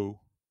go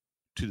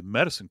to the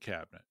medicine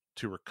cabinet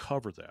to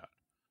recover that.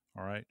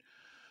 All right.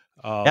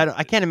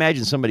 I can't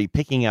imagine somebody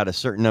picking out a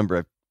certain number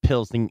of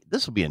pills thinking,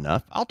 this will be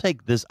enough. I'll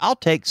take this. I'll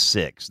take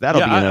 6.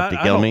 That'll be enough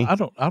to kill me. I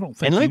don't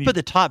think. And let me put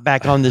the top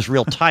back on this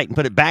real tight and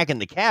put it back in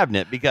the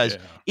cabinet, because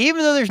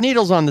even though there's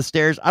needles on the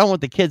stairs, I don't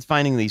want the kids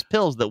finding these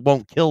pills that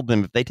won't kill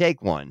them if they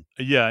take one.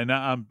 Yeah, and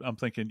I'm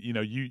thinking,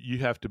 you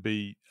have to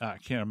be. I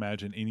can't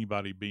imagine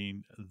anybody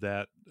being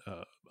that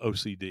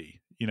OCD.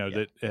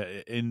 That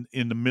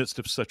in the midst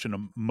of such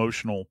an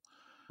emotional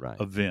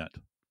event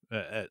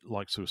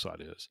like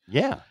suicide is.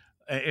 Yeah.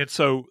 And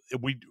so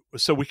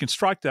we can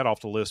strike that off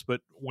the list. But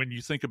when you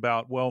think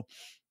about, well,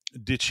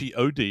 did she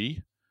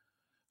OD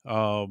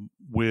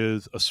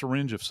with a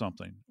syringe of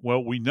something?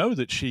 Well, we know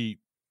that she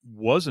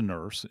was a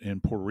nurse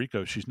in Puerto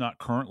Rico. She's not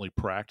currently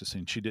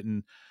practicing.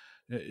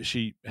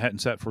 She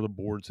hadn't sat for the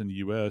boards in the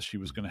U.S. She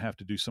was going to have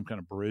to do some kind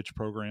of bridge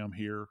program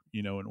here,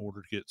 in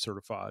order to get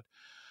certified.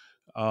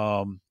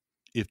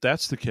 If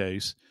that's the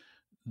case,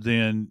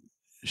 then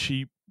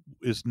she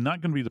is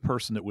not going to be the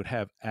person that would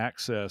have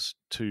access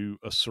to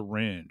a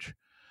syringe.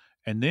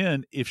 And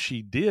then if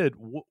she did,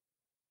 what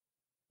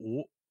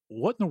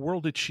in the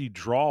world did she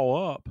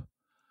draw up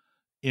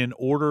in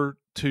order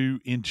to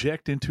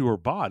inject into her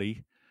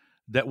body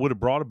that would have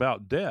brought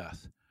about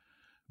death?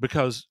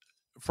 Because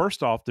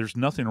first off, there's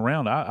nothing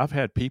around. I've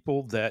had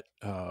people that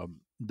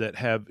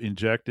have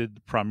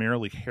injected,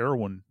 primarily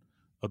heroin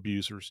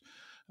abusers,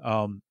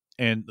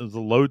 and the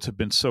loads have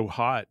been so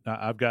hot.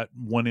 I've got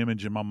one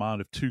image in my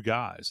mind of 2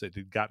 guys that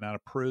had gotten out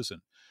of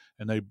prison,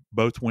 and they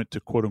both went to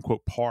quote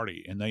unquote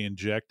party, and they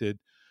injected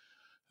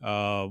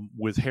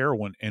with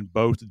heroin, and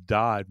both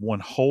died. One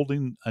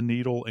holding a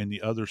needle, and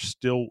the other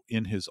still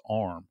in his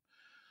arm.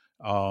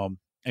 And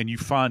you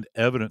find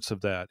evidence of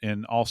that,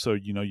 and also,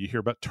 you hear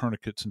about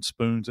tourniquets and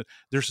spoons.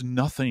 There's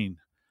nothing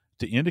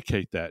to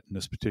indicate that in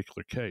this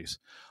particular case.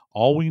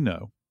 All we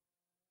know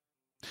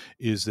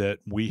is that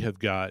we have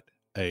got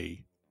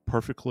a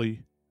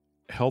perfectly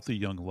healthy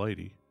young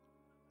lady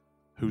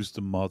who's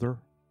the mother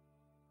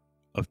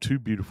of 2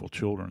 beautiful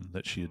children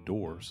that she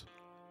adores,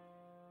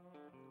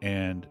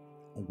 and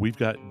we've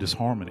got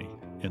disharmony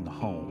in the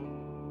home,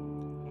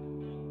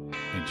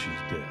 and she's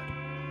dead.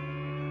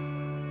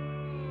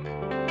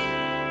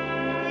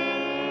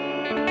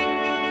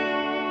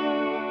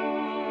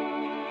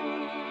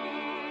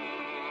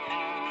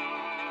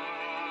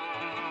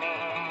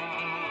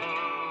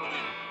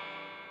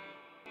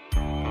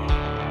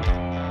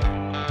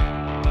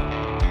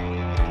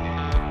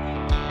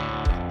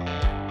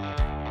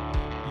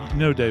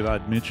 Dave,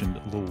 I'd mentioned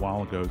a little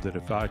while ago that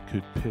if I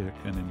could pick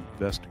an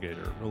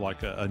investigator, or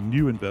like a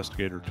new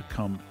investigator, to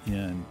come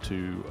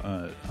into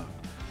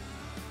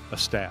a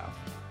staff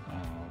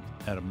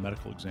at a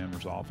medical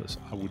examiner's office,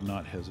 I would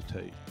not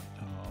hesitate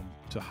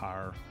to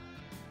hire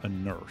a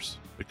nurse,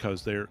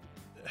 because they're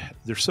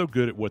so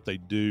good at what they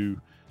do.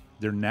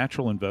 They're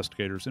natural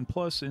investigators, and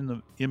plus in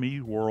the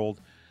ME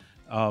world,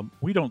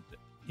 we don't,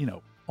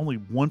 only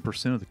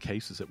 1% of the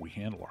cases that we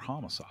handle are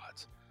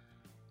homicides.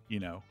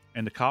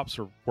 And the cops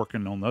are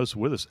working on those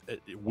with us.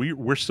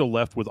 We're still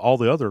left with all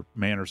the other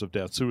manners of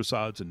death: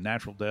 suicides and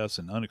natural deaths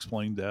and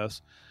unexplained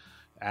deaths,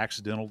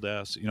 accidental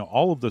deaths,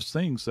 all of those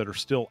things that are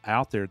still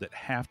out there that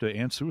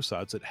and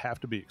suicides that have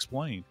to be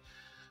explained.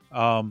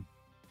 And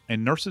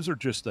nurses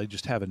they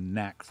just have a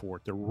knack for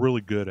it. They're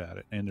really good at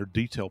it, and they're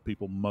detail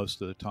people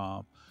most of the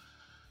time.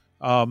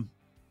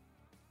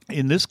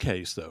 In this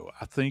case, though,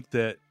 I think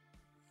that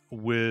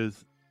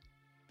with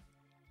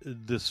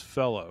this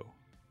fellow,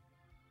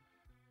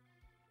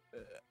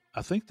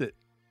 I think that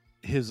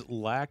his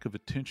lack of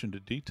attention to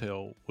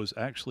detail was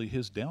actually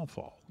his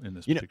downfall in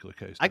this particular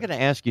case. I got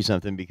to ask you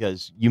something,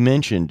 because you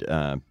mentioned,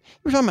 you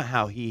were talking about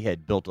how he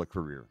had built a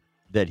career,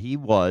 that he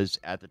was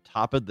at the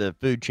top of the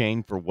food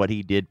chain for what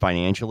he did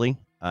financially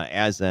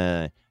as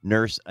a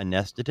nurse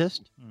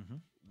anesthetist,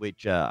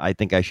 which I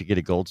think I should get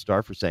a gold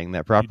star for saying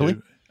that properly.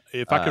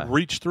 if I could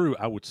reach through,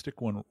 I would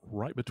stick one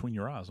right between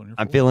your eyes on your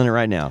I'm forehead. feeling it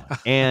right now.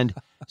 And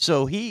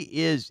so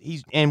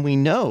and we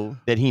know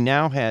that he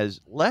now has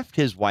left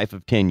his wife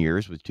of 10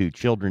 years with 2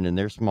 children in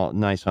their small,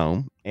 nice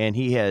home. And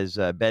he has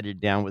bedded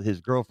down with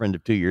his girlfriend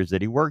of 2 years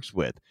that he works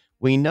with.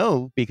 We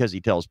know, because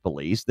he tells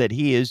police, that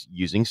he is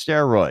using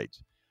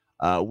steroids.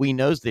 We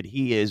knows that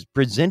he is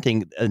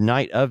presenting a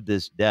night of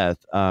this death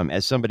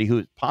as somebody who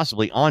is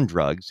possibly on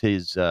drugs. He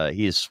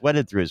is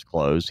sweated through his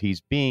clothes.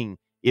 He's being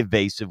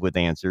evasive with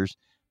answers.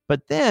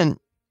 But then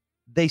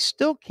they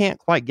still can't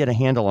quite get a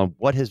handle on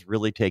what has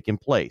really taken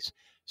place.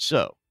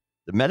 So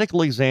the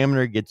medical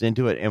examiner gets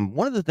into it. And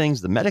one of the things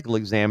the medical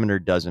examiner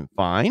doesn't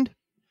find,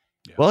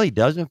 well, he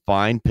doesn't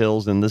find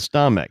pills in the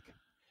stomach.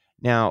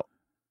 Now,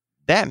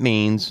 that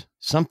means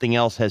something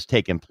else has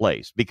taken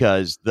place,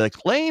 because the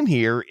claim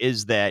here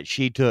is that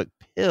she took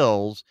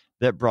pills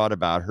that brought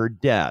about her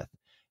death.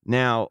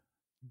 Now,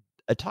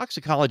 a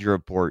toxicology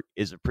report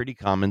is a pretty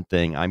common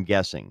thing, I'm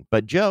guessing.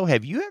 But Joe,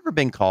 have you ever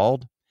been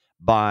called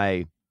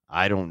by,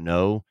 I don't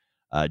know,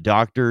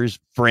 doctors,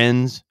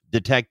 friends,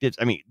 detectives?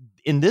 I mean,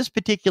 in this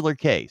particular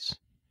case,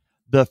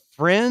 the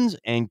friends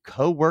and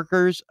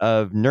co-workers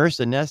of nurse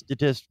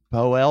anesthetist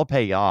Poel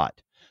Payot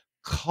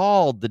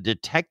called the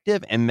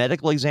detective and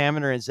medical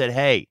examiner and said,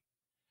 hey,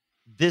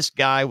 this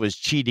guy was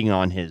cheating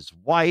on his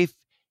wife.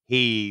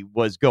 He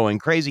was going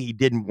crazy. He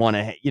didn't want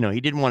to,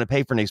 he didn't want to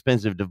pay for an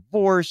expensive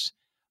divorce.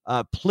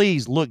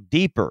 Please look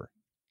deeper.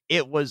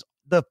 It was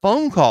the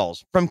phone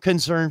calls from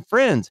concerned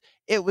friends.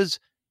 It was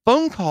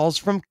phone calls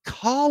from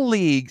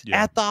colleagues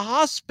at the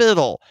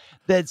hospital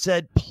that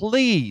said,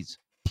 please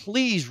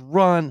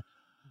run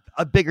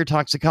a bigger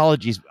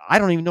toxicology. I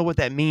don't even know what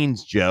that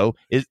means, Joe.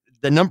 Is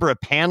the number of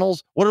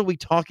panels? What are we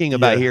talking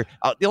about here?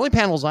 The only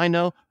panels I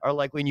know are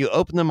like when you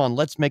open them on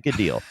Let's Make a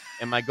Deal.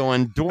 Am I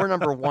going door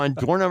number 1,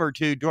 door number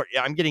 2,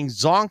 I'm getting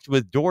zonked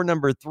with door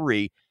number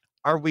 3.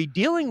 Are we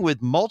dealing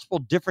with multiple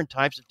different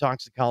types of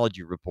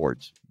toxicology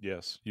reports?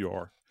 Yes, you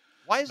are.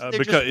 Why isn't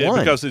there just one?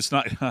 Because it's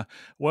not,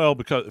 well,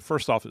 because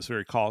first off, it's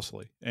very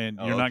costly, and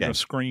you're not going to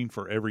screen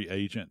for every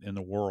agent in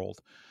the world.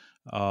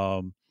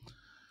 So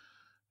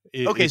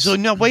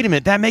now wait a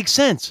minute. That makes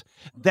sense.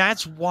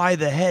 That's why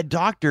the head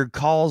doctor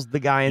calls the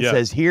guy and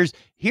says, here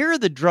are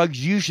the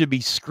drugs you should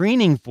be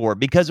screening for,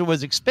 because it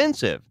was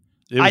expensive.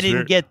 I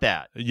didn't get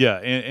that. Yeah,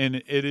 and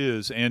it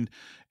is. And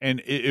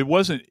it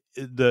wasn't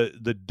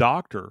the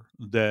doctor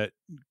that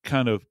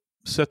kind of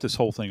set this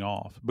whole thing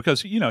off,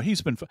 because,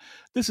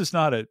 this is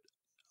not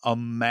a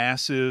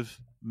massive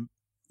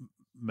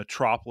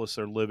metropolis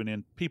they're living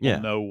in. People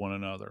know one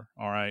another,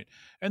 all right,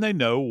 and they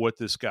know what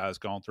this guy's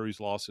gone through. He's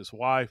lost his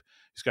wife,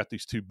 he's got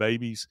these 2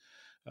 babies,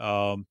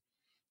 and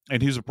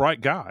he's a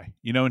bright guy,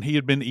 and he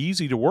had been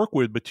easy to work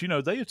with, but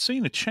they had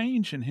seen a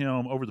change in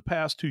him over the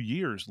past 2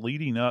 years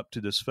leading up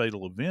to this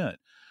fatal event.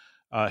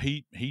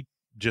 He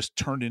just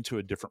turned into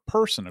a different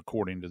person,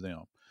 according to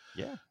them.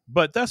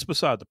 But that's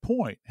beside the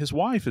point. His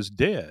wife is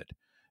dead,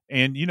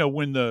 and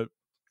when the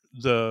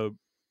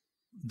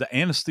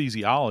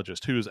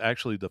anesthesiologist, who is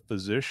actually the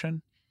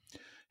physician,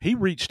 he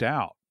reached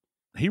out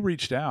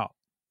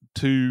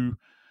to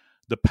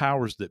the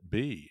powers that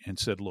be and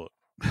said, look,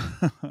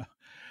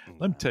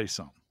 let me tell you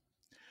something.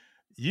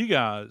 You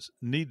guys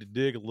need to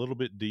dig a little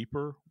bit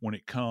deeper when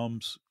it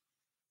comes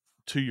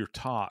to your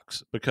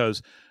tox,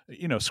 because,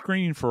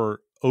 screening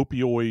for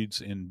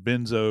opioids and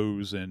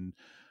benzos and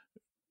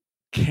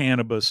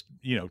cannabis,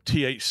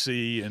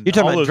 THC, and you're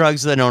talking about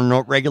drugs that are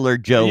not regular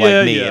Joe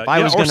like me. If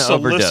I was going to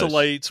overdose,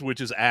 salicylates,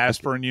 which is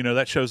aspirin,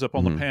 that shows up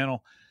on the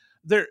panel.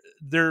 They're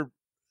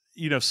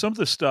some of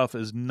this stuff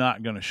is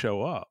not going to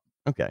show up.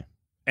 Okay,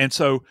 and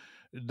so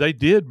they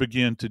did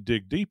begin to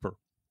dig deeper.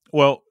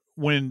 Well,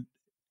 when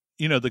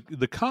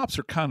the cops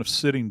are kind of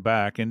sitting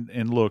back,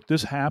 and look,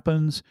 this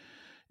happens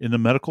in the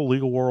medical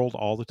legal world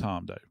all the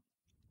time, Dave.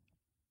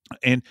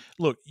 And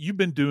look, you've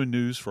been doing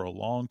news for a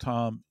long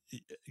time.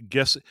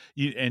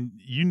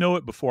 You know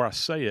it before I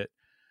say it,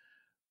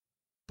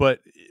 but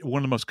one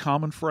of the most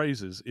common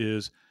phrases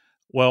is,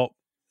 well,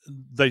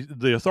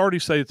 the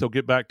authorities say that they'll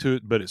get back to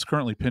it, but it's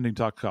currently pending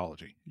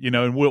toxicology,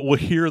 and we'll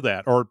hear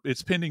that, or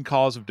it's pending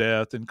cause of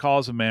death and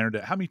cause of manner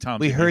death. How many times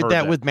we heard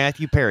that with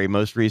Matthew Perry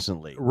most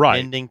recently,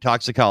 right? Pending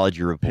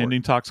toxicology report,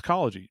 pending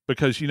toxicology,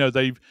 because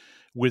they've,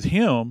 with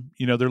him,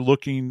 they're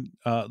looking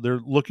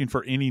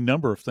for any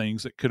number of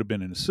things that could have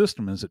been in his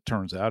system. As it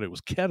turns out, it was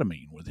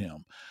ketamine with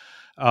him.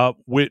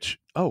 Which,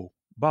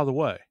 by the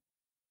way,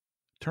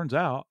 turns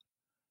out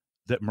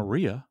that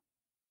Maria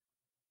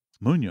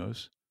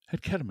Muñoz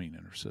had ketamine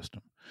in her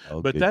system.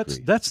 But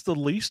that's the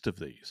least of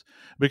these,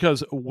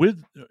 because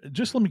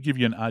just let me give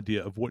you an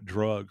idea of what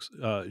drugs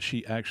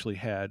she actually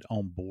had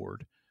on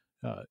board,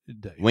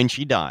 Dave, when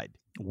she died.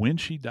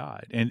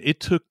 And it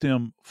took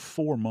them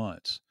 4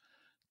 months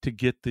to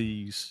get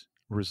these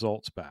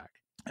results back.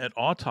 At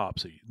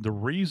autopsy, the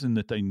reason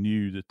that they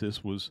knew that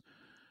this was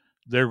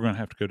they're going to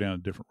have to go down a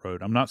different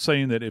road. I'm not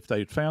saying that if they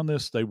had found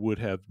this, they would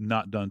have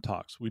not done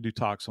tox. We do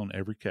tox on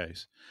every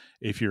case.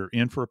 If you're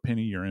in for a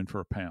penny, you're in for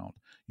a pound.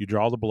 You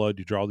draw the blood,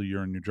 you draw the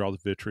urine, you draw the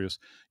vitreous,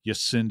 you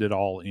send it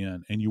all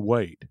in, and you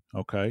wait,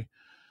 okay?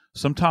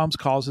 Sometimes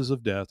causes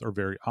of death are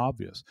very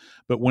obvious.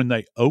 But when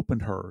they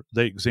opened her,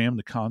 they examined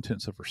the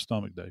contents of her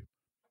stomach, Dave.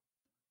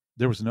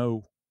 There was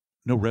no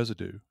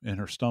residue in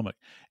her stomach.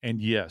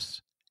 And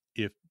yes,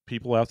 if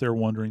people out there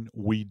wondering,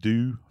 we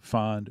do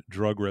find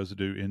drug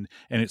residue and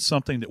it's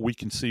something that we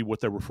can see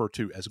what they refer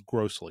to as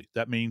grossly.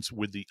 That means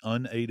with the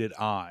unaided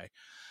eye.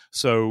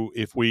 So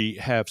if we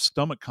have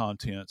stomach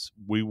contents,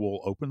 we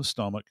will open the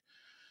stomach.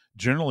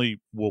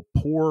 Generally, we'll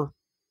pour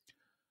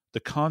the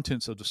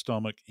contents of the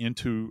stomach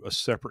into a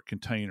separate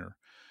container.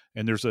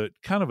 And there's a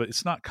kind of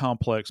it's not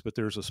complex, but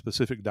there's a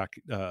specific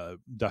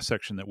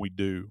dissection that we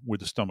do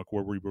with the stomach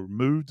where we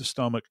remove the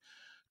stomach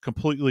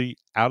completely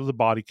out of the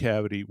body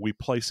cavity. We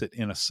place it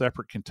in a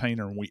separate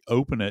container and we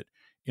open it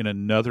in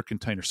another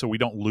container so we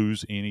don't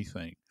lose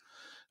anything.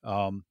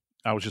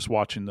 I was just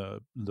watching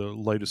the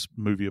latest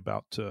movie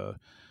about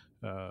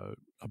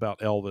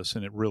Elvis,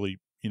 and it really,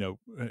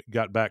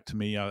 got back to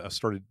me. I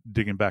started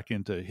digging back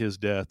into his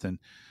death, and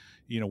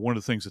one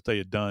of the things that they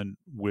had done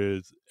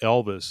with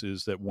Elvis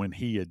is that when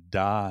he had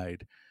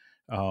died,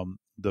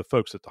 the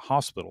folks at the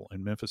hospital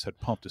in Memphis had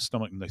pumped his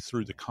stomach and they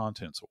threw the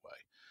contents away.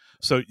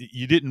 So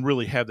you didn't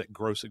really have that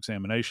gross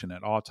examination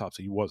at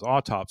autopsy. He was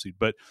autopsied,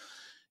 but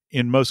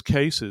in most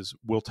cases,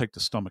 we'll take the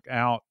stomach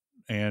out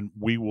and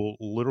we will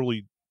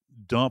literally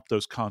dump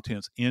those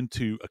contents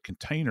into a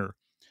container.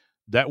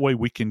 That way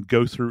we can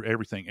go through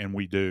everything, and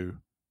we do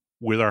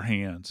with our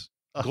hands,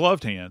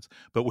 gloved hands,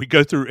 but we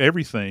go through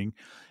everything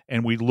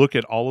and we look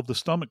at all of the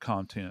stomach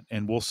content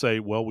and we'll say,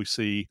 well, we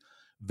see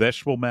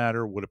vegetable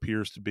matter, what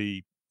appears to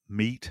be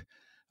meat,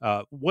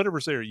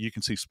 whatever's there. You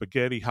can see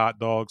spaghetti, hot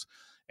dogs,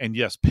 and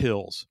yes,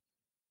 pills.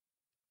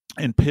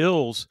 And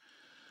pills,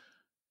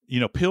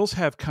 pills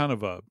have kind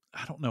of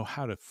I don't know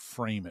how to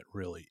frame it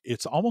really.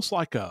 It's almost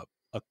like a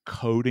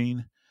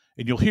coating,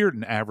 and you'll hear it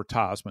in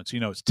advertisements,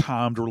 it's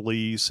timed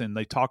release, and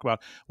they talk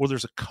about, well,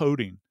 there's a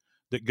coating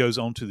that goes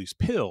onto these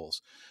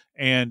pills.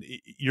 And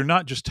you're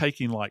not just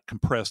taking like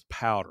compressed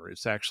powder.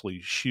 It's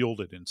actually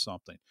shielded in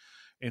something.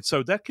 And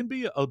so that can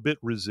be a bit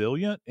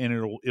resilient,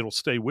 and it'll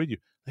stay with you.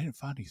 They didn't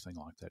find anything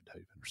like that, Dave,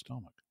 in her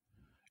stomach.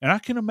 And I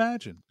can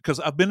imagine, because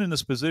I've been in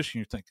this position,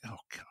 you think, oh,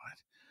 God.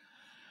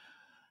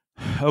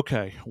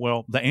 Okay,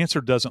 well, the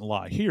answer doesn't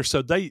lie here.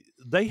 So they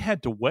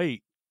had to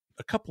wait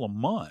a couple of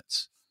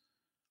months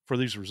for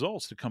these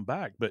results to come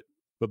back. But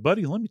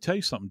buddy, let me tell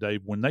you something,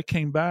 Dave. When they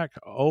came back,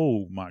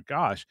 oh, my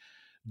gosh,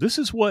 this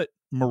is what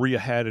Maria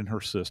had in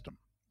her system.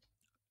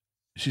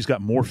 She's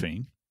got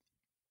morphine.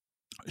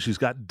 She's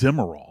got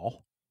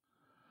Demerol.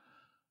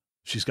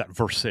 She's got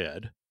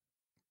Versed,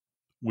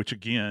 which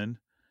again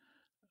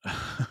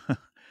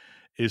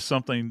is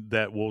something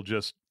that will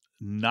just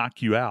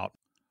knock you out.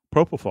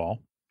 Propofol.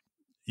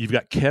 You've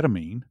got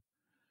ketamine,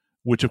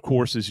 which of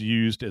course is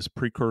used as a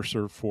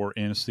precursor for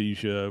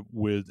anesthesia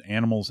with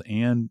animals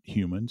and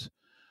humans.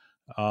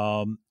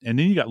 And then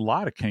you got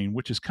lidocaine,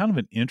 which is kind of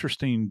an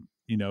interesting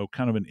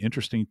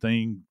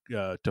thing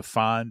to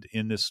find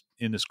in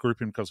this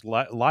grouping, because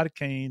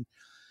lidocaine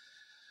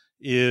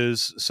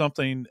is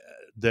something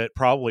that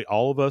probably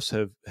all of us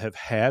have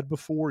had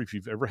before. If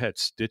you've ever had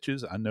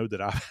stitches, I know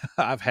that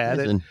I've had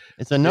it.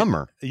 It's a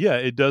number.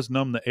 It does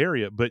numb the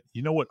area. But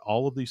you know what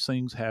all of these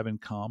things have in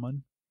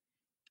common?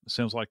 It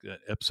sounds like an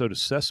episode of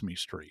Sesame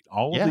Street.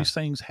 All of these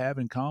things have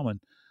in common,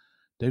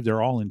 Dave,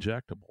 they're all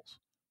injectables.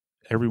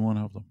 Every one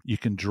of them. You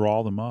can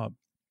draw them up.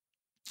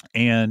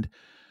 And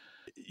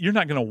you're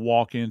not going to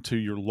walk into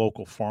your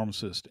local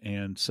pharmacist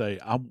and say,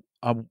 I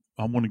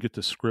want to get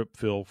the script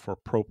filled for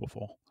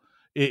propofol.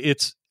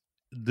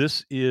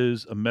 This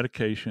is a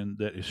medication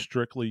that is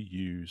strictly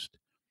used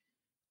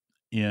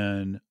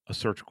in a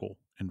surgical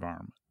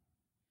environment.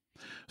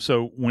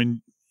 So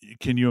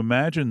can you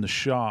imagine the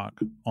shock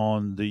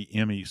on the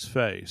ME's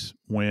face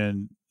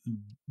when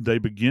they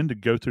begin to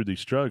go through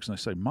these drugs and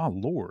they say, my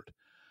Lord,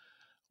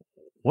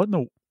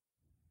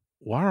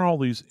 why are all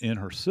these in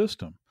her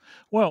system?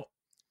 Well,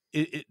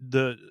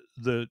 the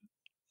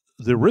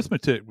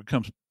arithmetic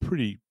becomes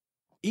pretty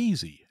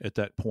easy at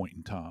that point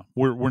in time.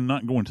 We're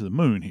not going to the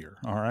moon here,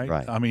 all right?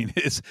 Right. I mean,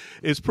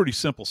 it's pretty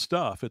simple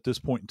stuff at this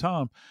point in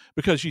time,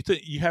 because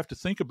you have to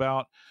think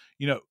about,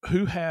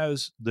 who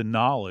has the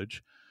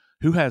knowledge,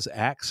 who has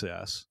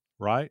access,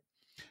 right?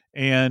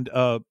 And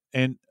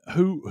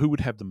who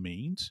would have the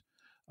means,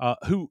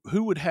 who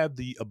would have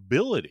the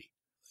ability.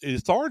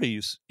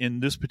 Authorities in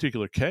this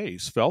particular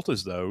case felt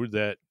as though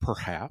that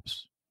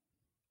perhaps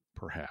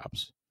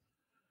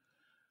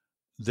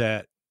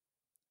that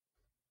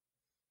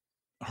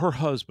her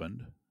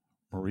husband,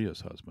 Maria's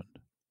husband,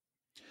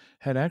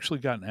 had actually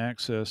gotten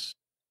access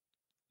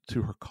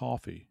to her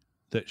coffee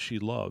that she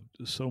loved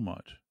so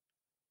much.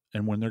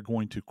 And when they're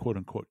going to quote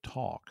unquote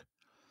talk,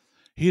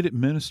 he had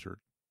administered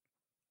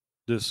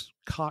this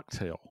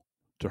cocktail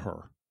to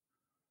her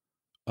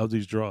of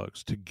these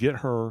drugs to get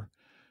her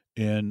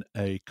in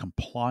a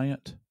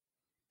compliant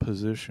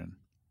position.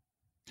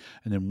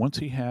 And then once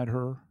he had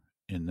her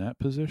in that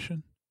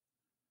position,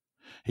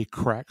 he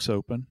cracks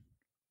open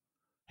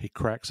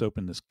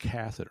this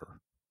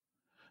catheter.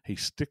 He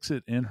sticks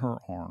it in her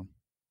arm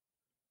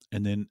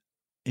and then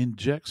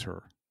injects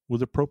her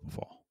with a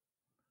propofol.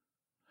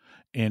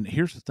 And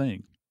here's the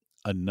thing,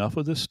 enough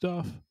of this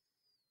stuff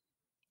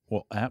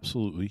will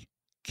absolutely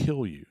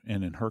kill you.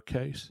 And in her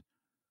case,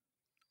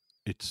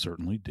 it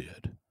certainly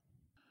did.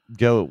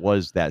 Joe, it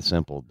was that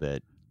simple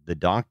that the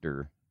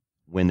doctor,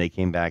 when they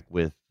came back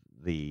with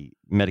the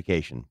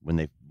medication, when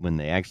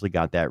they actually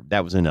got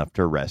that was enough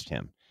to arrest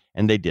him.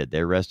 And they did. They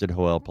arrested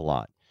Joel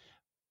Pilat.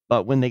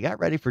 But when they got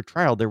ready for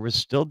trial, there was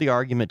still the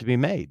argument to be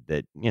made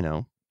that,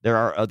 there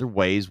are other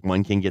ways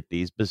one can get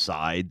these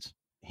besides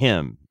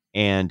him.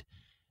 And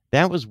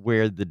that was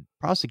where the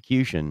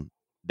prosecution,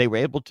 they were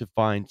able to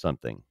find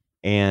something.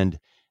 And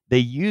they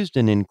used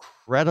an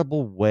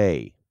incredible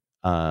way.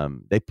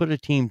 They put a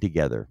team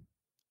together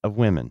of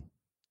women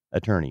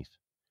attorneys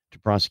to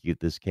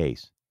prosecute this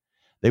case.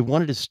 They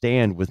wanted to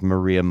stand with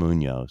Maria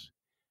Muñoz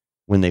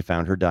when they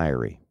found her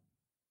diary,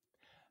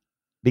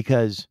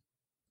 because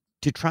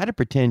to try to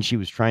pretend she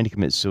was trying to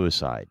commit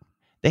suicide,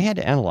 they had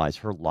to analyze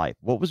her life,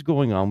 what was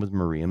going on with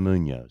Maria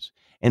Muñoz.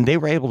 And they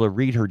were able to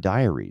read her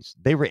diaries.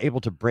 They were able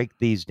to break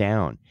these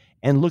down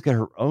and look at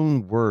her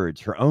own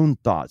words, her own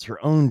thoughts,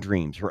 her own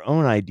dreams, her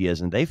own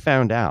ideas. And they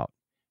found out,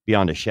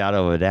 beyond a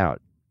shadow of a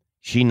doubt,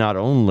 she not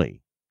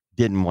only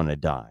didn't want to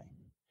die,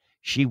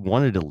 she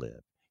wanted to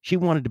live. She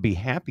wanted to be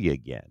happy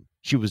again.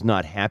 She was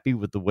not happy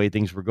with the way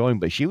things were going,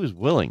 but she was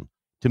willing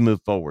to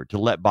move forward, to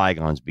let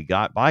bygones be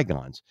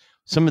bygones.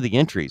 Some of the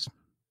entries,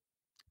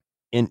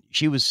 and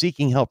she was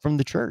seeking help from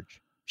the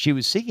church. She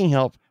was seeking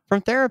help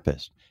from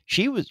therapists.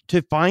 She was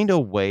to find a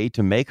way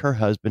to make her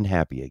husband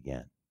happy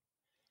again.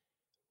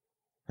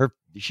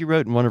 She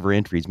wrote in one of her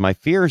entries, "My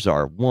fears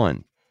are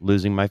 1,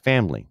 losing my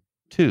family,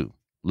 2,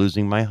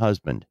 losing my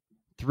husband,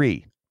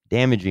 3,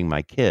 damaging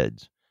my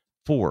kids,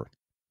 4,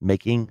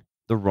 making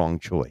the wrong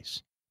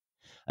choice."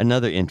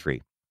 Another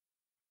entry,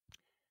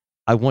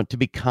 "I want to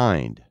be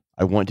kind.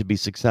 I want to be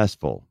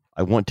successful.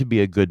 I want to be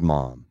a good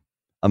mom.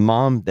 A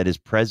mom that is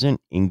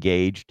present,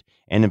 engaged,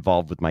 and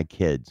involved with my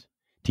kids.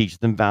 Teach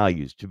them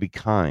values, to be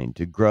kind,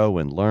 to grow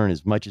and learn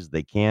as much as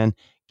they can.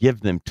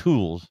 Give them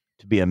tools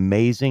to be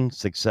amazing,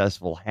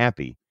 successful,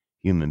 happy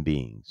human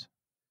beings."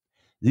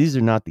 These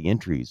are not the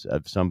entries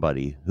of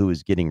somebody who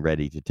is getting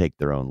ready to take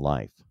their own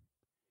life.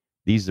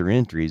 These are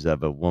entries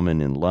of a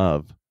woman in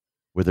love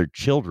with her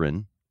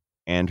children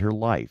and her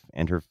life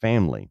and her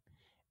family.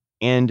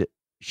 And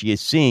she is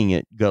seeing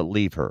it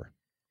leave her.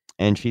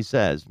 And she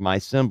says, "My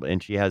symbol,"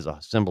 and she has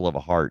a symbol of a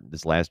heart.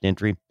 This last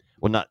entry,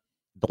 well, not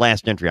the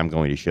last entry I'm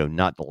going to show,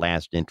 not the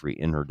last entry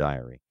in her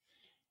diary.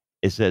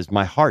 It says,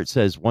 "My heart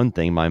says one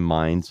thing, my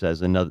mind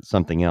says another,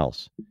 something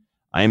else.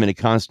 I am in a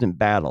constant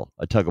battle,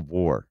 a tug of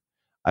war.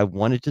 I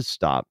wanted to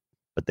stop,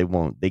 but they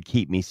won't. They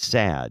keep me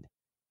sad,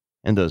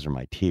 and those are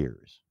my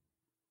tears."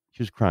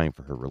 She was crying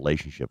for her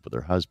relationship with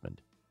her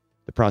husband.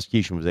 The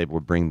prosecution was able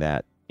to bring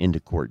that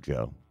into court,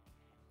 Joe,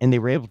 and they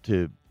were able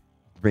to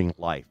bring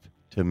life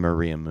to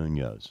Maria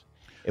Muñoz.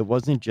 It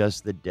wasn't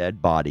just the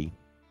dead body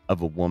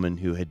of a woman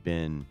who had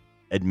been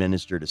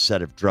administered a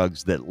set of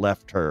drugs that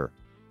left her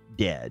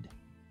dead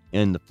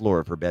in the floor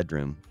of her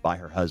bedroom by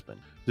her husband.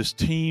 This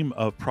team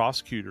of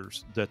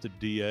prosecutors that the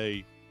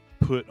DA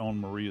put on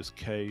Maria's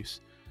case,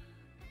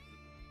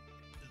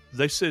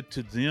 they said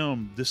to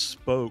them, this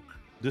spoke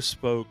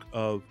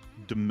of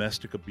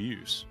domestic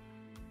abuse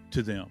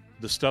to them,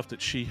 the stuff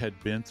that she had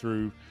been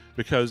through,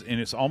 and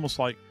it's almost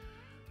like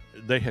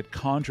they had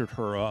conjured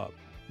her up,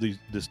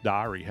 this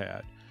diary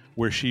had,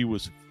 where she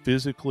was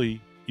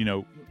physically,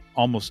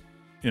 almost,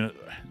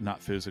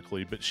 not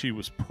physically, but she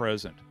was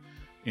present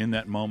in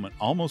that moment,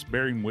 almost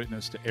bearing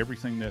witness to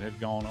everything that had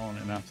gone on.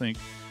 And I think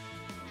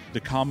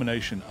the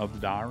combination of the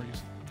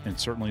diaries and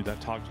certainly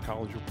that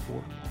toxicology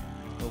report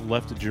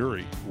left the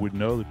jury with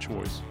no other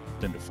choice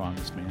than to find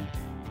this man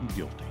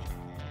guilty.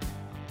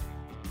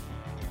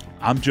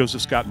 I'm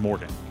Joseph Scott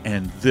Morgan,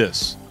 and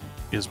this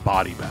is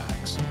Body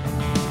Bags.